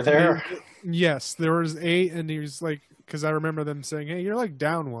 Were there? Yes, there was 8, and he was like, because I remember them saying, "Hey, you're like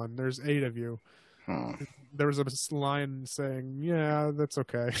down 1. There's 8 of you." There was a line saying, "Yeah, that's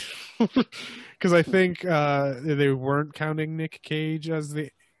okay," because I think they weren't counting Nick Cage as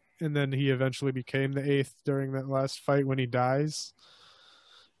and then he eventually became the 8th during that last fight when he dies,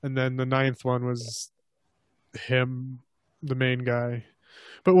 and then the 9th one was him, the main guy.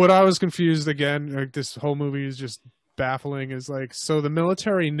 But what I was confused again, like this whole movie is just baffling, is like, so the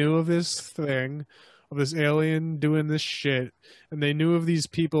military knew of this thing, of this alien doing this shit, and they knew of these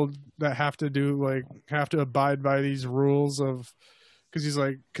people that have to abide by these rules of,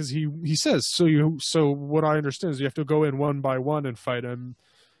 because he says, so what I understand is you have to go in one by one and fight him,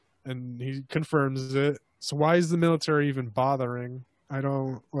 and he confirms it. So why is the military even bothering? I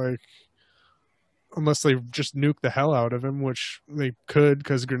don't unless they just nuke the hell out of him, which they could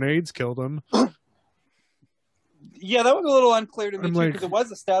because grenades killed him. Yeah, that was a little unclear to me too, because it was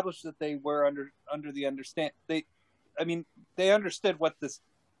established that they were under the understand. They understood what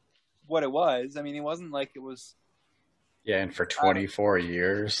it was. I mean, it wasn't like it was. Yeah, and for 24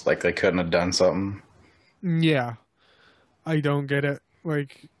 years, like they couldn't have done something. Yeah, I don't get it.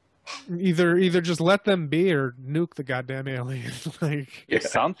 Like, either just let them be or nuke the goddamn alien.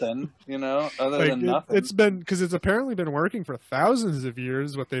 Something, other than nothing. It's been, because it's apparently been working for thousands of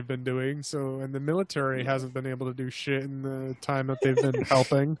years what they've been doing. So, and the military hasn't been able to do shit in the time that they've been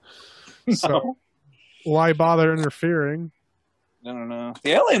helping. So, why bother interfering? I don't know.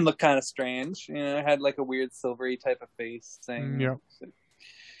 The alien looked kind of strange. It had like a weird silvery type of face thing. Yeah.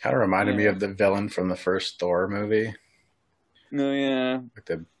 Kind of reminded me of the villain from the first Thor movie. No, yeah. Like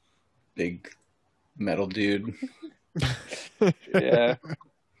the big metal dude. Yeah.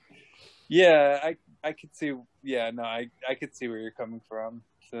 Yeah, I could see. Yeah, no, I could see where you're coming from.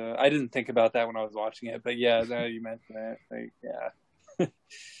 So I didn't think about that when I was watching it, but yeah, now you mentioned it, yeah.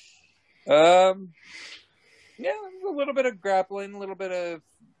 Yeah, a little bit of grappling, a little bit of.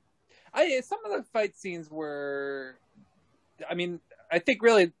 Some of the fight scenes were. I mean, I think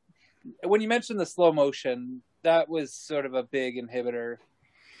really, when you mentioned the slow motion, that was sort of a big inhibitor.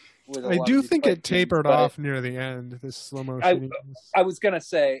 I do think it tapered off near the end, this slow motion. I was going to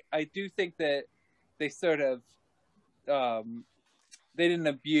say, I do think that they sort of, they didn't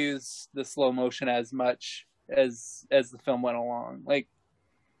abuse the slow motion as much as the film went along. Like,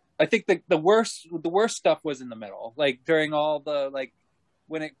 I think the worst stuff was in the middle. Like, during all the, like,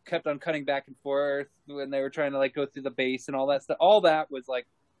 when it kept on cutting back and forth, when they were trying to, like, go through the base and all that stuff, all that was, like,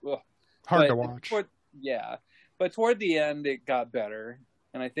 ugh. Hard to watch. But toward the end, it got better.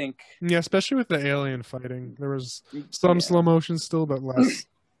 And I think... Yeah, especially with the alien fighting. There was some slow motion still, but less.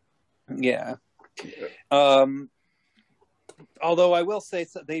 Yeah. Although I will say,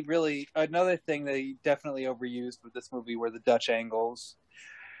 they really... Another thing they definitely overused with this movie were the Dutch angles.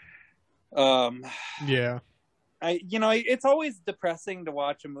 Yeah. It's always depressing to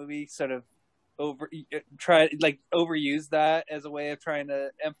watch a movie sort of overuse that as a way of trying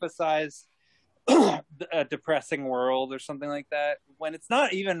to emphasize a depressing world or something like that, when it's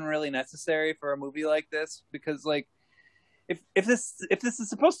not even really necessary for a movie like this, because like if this is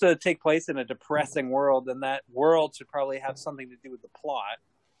supposed to take place in a depressing world, then that world should probably have something to do with the plot.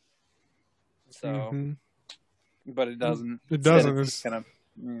 So, but it doesn't. It doesn't. It's kind of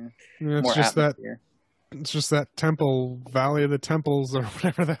it's more just atmosphere. It's just that temple, Valley of the Temples, or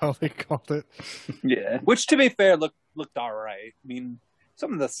whatever the hell they called it. Yeah, which to be fair looked all right. I mean,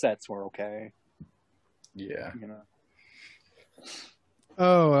 some of the sets were okay. Yeah. You know.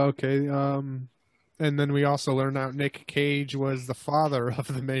 Oh, okay. And then we also learned out Nick Cage was the father of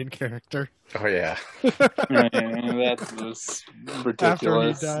the main character. Oh yeah. That was ridiculous. After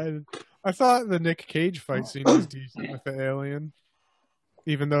he died. I thought the Nick Cage fight scene was decent with the alien.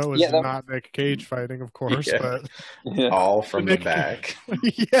 Even though it was not Nick Cage fighting, of course, but all from the back.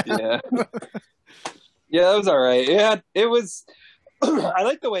 Yeah, that was all right. Yeah, it was. I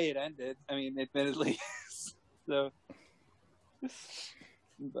like the way it ended. I mean, admittedly, so,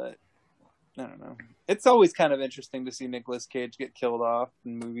 but I don't know. It's always kind of interesting to see Nicolas Cage get killed off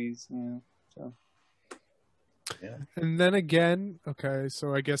in movies. So. Yeah. And then again, okay,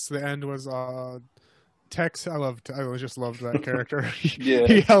 so I guess the end was Tex. I just loved that character.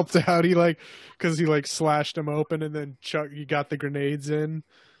 He helped out. Because he slashed him open, and then he got the grenades in,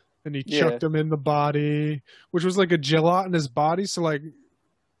 and he chucked him in the body, which was like a gelatinous body. So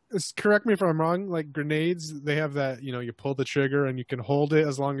correct me if I'm wrong. Like grenades, they have that. You pull the trigger and you can hold it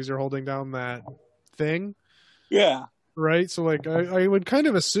as long as you're holding down that thing. Yeah. Right. So I would kind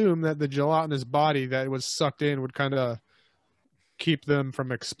of assume that the gelatinous body that was sucked in would kind of keep them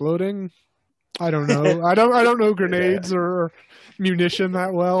from exploding. I don't know. I don't know grenades or munition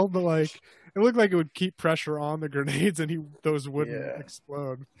that well, but it looked like it would keep pressure on the grenades and those wouldn't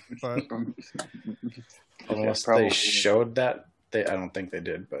explode. But unless they showed that, I don't think they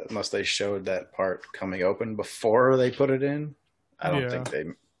did, but unless they showed that part coming open before they put it in, I don't think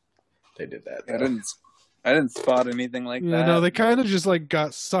they did that. I didn't spot anything like that. No, they kind of just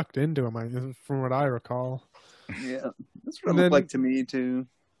got sucked into him, from what I recall. Yeah, that's what it looked like to me too.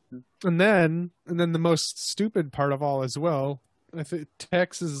 And then the most stupid part of all as well, I think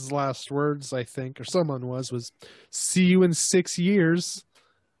Tex's last words, I think, or someone was, "See you in 6 years."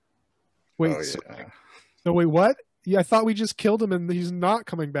 Wait, wait, what? Yeah, I thought we just killed him and he's not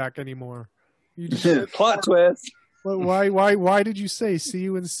coming back anymore. You just plot twist. Why did you say "see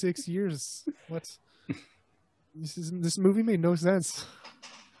you in 6 years"? What? This movie made no sense.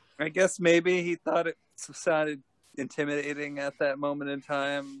 I guess maybe he thought it sounded intimidating at that moment in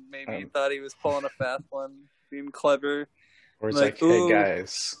time. Maybe he thought he was pulling a fast one, being clever. Or it's hey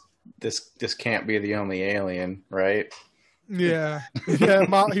guys, this can't be the only alien, right? Yeah.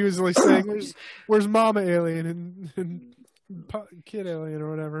 He was saying, "Where's Mama Alien and Kid Alien or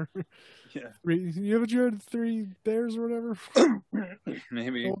whatever?" Yeah. You had 3 bears or whatever.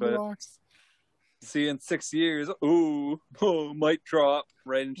 Maybe, but see you in 6 years. Might drop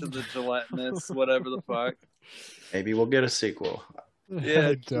right into the gelatinous, whatever the fuck. Maybe we'll get a sequel.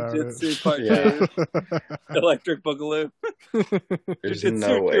 Yeah, Jujitsu Part 2. Electric Boogaloo. There's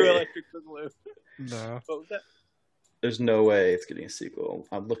no way. Electric Boogaloo. No. What was that? There's no way it's getting a sequel.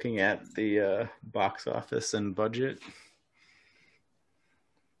 I'm looking at the box office and budget.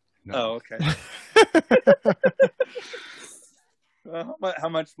 Oh, No. okay. How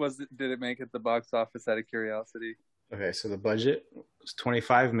much did it make at the box office, out of curiosity? Okay, so the budget was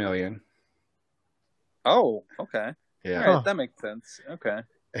 $25 million. Oh, okay. Yeah. All right, that makes sense. Okay.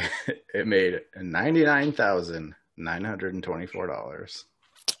 It made $99,924.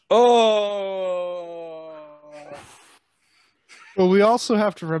 Oh. Well, we also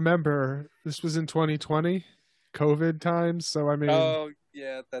have to remember this was in 2020, COVID times. So I mean, oh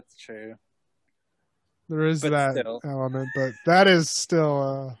yeah, that's true. There is that element, but that is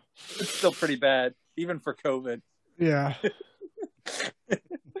still it's still pretty bad, even for COVID. Yeah.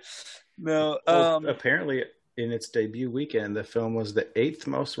 No. Apparently, in its debut weekend, the film was the 8th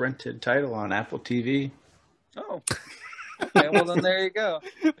most rented title on Apple TV. Oh. Okay, well then there you go.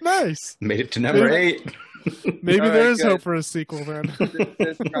 Nice. Made it to number 8. Maybe there is hope for a sequel then.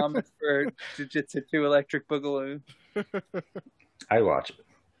 There's promise for Jujitsu 2 Electric Boogaloo. I'd watch it.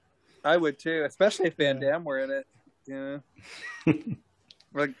 I would too, especially if Van Damme were in it.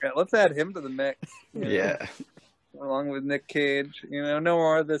 Let's add him to the mix. Yeah. Along with Nick Cage. No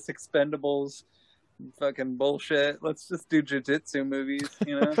more of this Expendables fucking bullshit. Let's just do Jiu-Jitsu movies.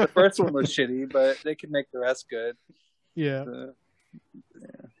 The first one was shitty, but they can make the rest good. Yeah.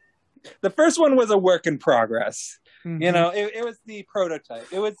 The first one was a work in progress. Mm-hmm. It was the prototype.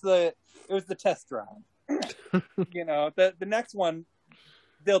 It was the test drive. The next one,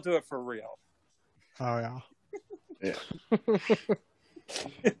 they'll do it for real. Oh yeah.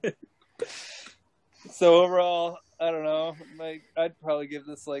 So overall, I don't know. Like, I'd probably give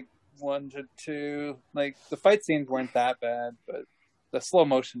this like 1 to 2. Like, the fight scenes weren't that bad, but the slow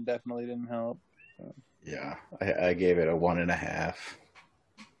motion definitely didn't help. Yeah, I gave it a 1.5.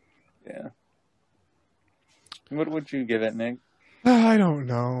 Yeah. What would you give it, Nick? I don't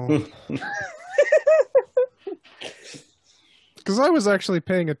know. Because I was actually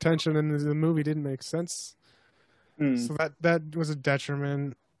paying attention and the movie didn't make sense. So that was a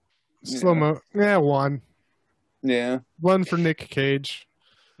detriment. Slow mo. Yeah, 1. Yeah. 1 for Nick Cage.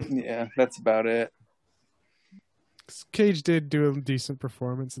 Yeah, that's about it. Cage did do a decent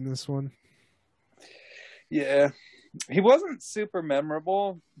performance in this one. Yeah. He wasn't super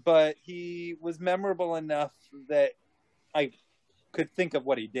memorable, but he was memorable enough that I could think of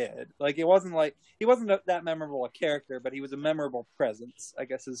what he did. Like, it wasn't like he wasn't that memorable a character, but he was a memorable presence, I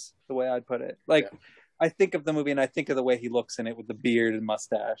guess is the way I'd put it. Like, yeah. I think of the movie and I think of the way he looks in it with the beard and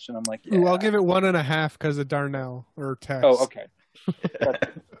mustache, and I'm like, yeah. Ooh, I'll give it 1.5 because of Darnell or Tex. Oh, okay.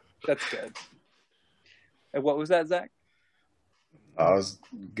 That's good. And what was that, Zach? I was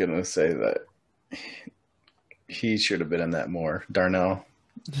gonna say that he should have been in that more. Darnell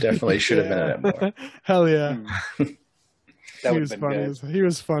definitely should have been in it more. Hell yeah. That would have been good. He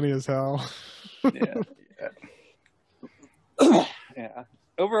was funny as hell. Yeah. Yeah.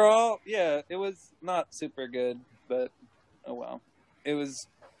 Overall, yeah, it was not super good, but oh well. It was,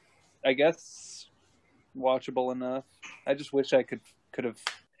 I guess, watchable enough. I just wish I could have.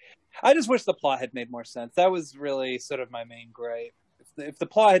 I just wish the plot had made more sense. That was really sort of my main gripe. If the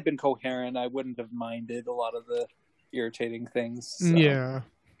plot had been coherent, I wouldn't have minded a lot of the irritating things. So. Yeah,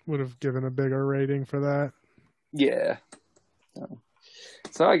 would have given a bigger rating for that. Yeah.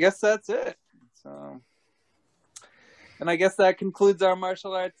 So I guess that's it. And I guess that concludes our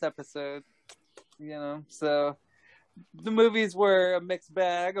martial arts episode. You know, so the movies were a mixed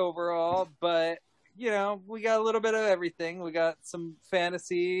bag overall, but you know, we got a little bit of everything. We got some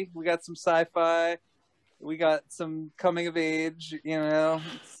fantasy, we got some sci-fi, we got some coming of age, you know,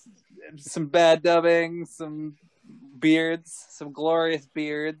 some bad dubbing, some beards, some glorious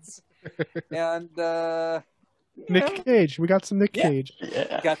beards, and Nick Cage. We got some Nick Cage.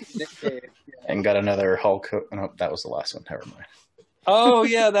 Yeah. Got some Nick Cage. Yeah. And got another Hulk. No, that was the last one. Never mind. Oh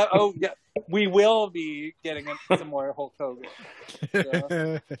yeah, we will be getting some more Hulk Hogan.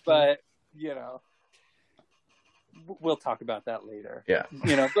 So, but you know, we'll talk about that later. Yeah.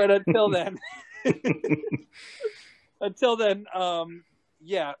 You know, but until then,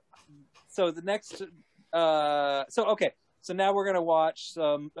 yeah. So the next, okay. So now we're gonna watch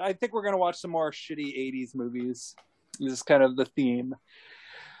some. I think we're gonna watch some more shitty '80s movies. This is kind of the theme.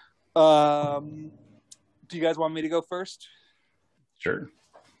 Do you guys want me to go first? Sure.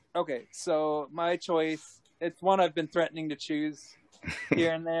 Okay, so my choice. It's one I've been threatening to choose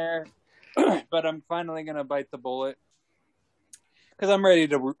here and there, but I'm finally gonna bite the bullet because I'm ready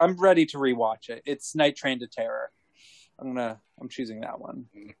to rewatch it. It's Night Train to Terror. I'm choosing that one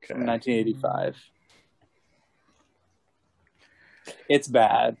from 1985. It's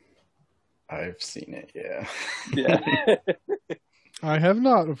bad. I've seen it, yeah. Yeah. I have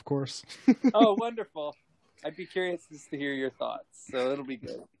not, of course. Oh, wonderful. I'd be curious just to hear your thoughts, so it'll be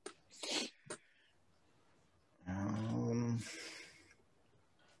good. I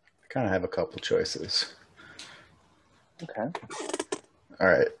kind of have a couple choices. Okay. All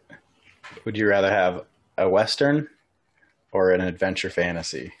right. Would you rather have a Western or an adventure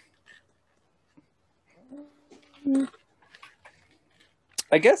fantasy?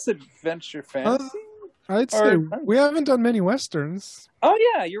 I guess adventure fantasy. I'd say we haven't done many Westerns. Oh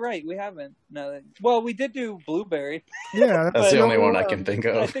yeah, you're right. We haven't. No, well, we did do Blueberry. Yeah, that's the only one I can think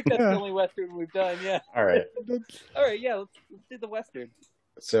of. I think that's the only Western we've done. Yeah. All right. All right. Yeah, let's do the Western.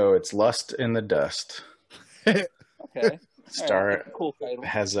 So it's Lust in the Dust. Okay. Star cool title.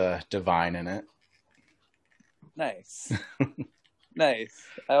 Has a divine in it. Nice. Nice.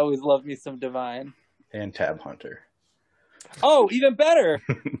 I always love me some divine. And Tab Hunter. Oh, even better.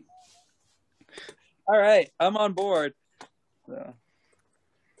 All right, I'm on board. So.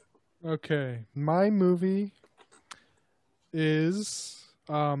 Okay, my movie is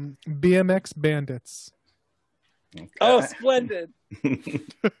BMX Bandits. Okay. Oh, splendid.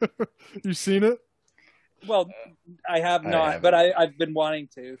 You seen it? Well, I have not, but I've been wanting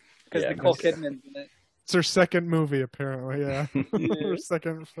to because Nicole Kidman's in it. It's her second movie, apparently. Yeah, her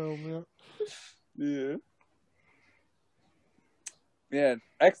second film. Yeah. Yeah,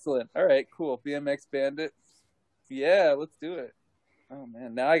 excellent. All right, cool. BMX Bandits. Yeah, let's do it. Oh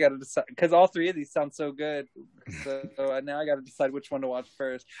man, now I got to decide because all three of these sound so good. So now I got to decide which one to watch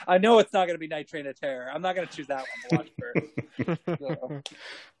first. I know it's not going to be Night Train to Terror. I'm not going to choose that one to watch first. So.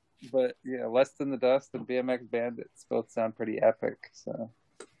 But yeah, Less Than the Dust and BMX Bandits both sound pretty epic. So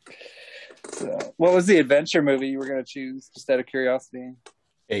what was the adventure movie you were going to choose, just out of curiosity?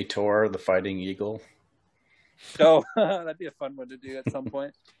 Ator, the Fighting Eagle. Oh, that'd be a fun one to do at some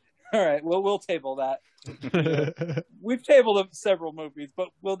point. All right, well, we'll table that. We've tabled several movies, but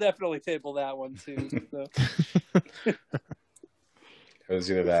we'll definitely table that one too. So. It was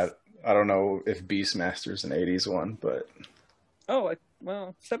either that. I don't know if Beastmaster's an 80s one, but... Oh,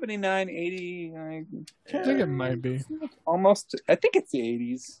 well, 79, 80... I think it might be. Almost, I think it's the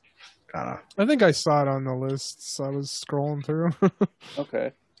 80s. I think I saw it on the list, so I was scrolling through.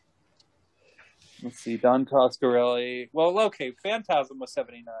 Okay. Let's see, Don Coscarelli. Well, okay, Phantasm was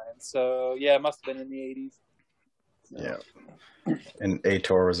 79, so yeah, it must have been in the 80s. So. Yeah. And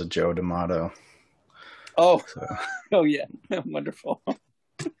Ator was a Joe D'Amato. Oh, So. Oh yeah, wonderful.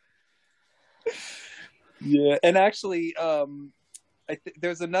 Yeah, and actually,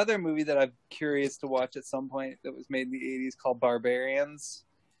 there's another movie that I'm curious to watch at some point that was made in the 80s called Barbarians.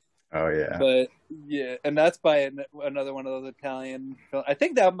 Oh, yeah. But yeah, and that's by another one of those Italian films. I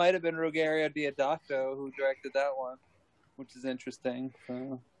think that might have been Ruggero Deodato who directed that one, which is interesting.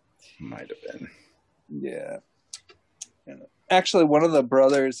 So. Might have been. Yeah. And actually, one of the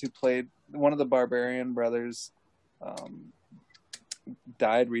brothers who played one of the Barbarian brothers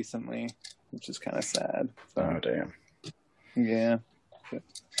died recently, which is kind of sad. So, Oh, damn. yeah.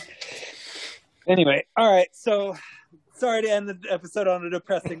 Anyway, all right. So, sorry to end the episode on a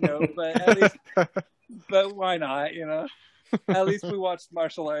depressing note, but at least, but why not? You know, at least we watched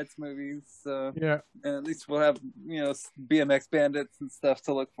martial arts movies. So, Yeah. and at least we'll have BMX Bandits and stuff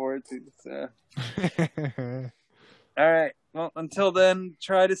to look forward to. So. All right. Well, until then,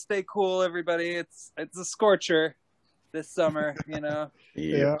 try to stay cool, everybody. It's a scorcher this summer,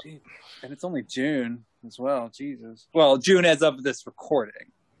 Yeah. And it's only June as well. Jesus. Well, June as of this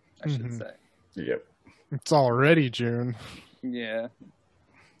recording, I should say. Yep. It's already June. Yeah.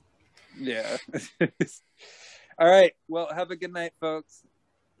 Yeah. All right. Well, have a good night, folks.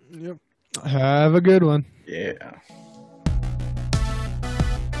 Yep. Have a good one. Yeah.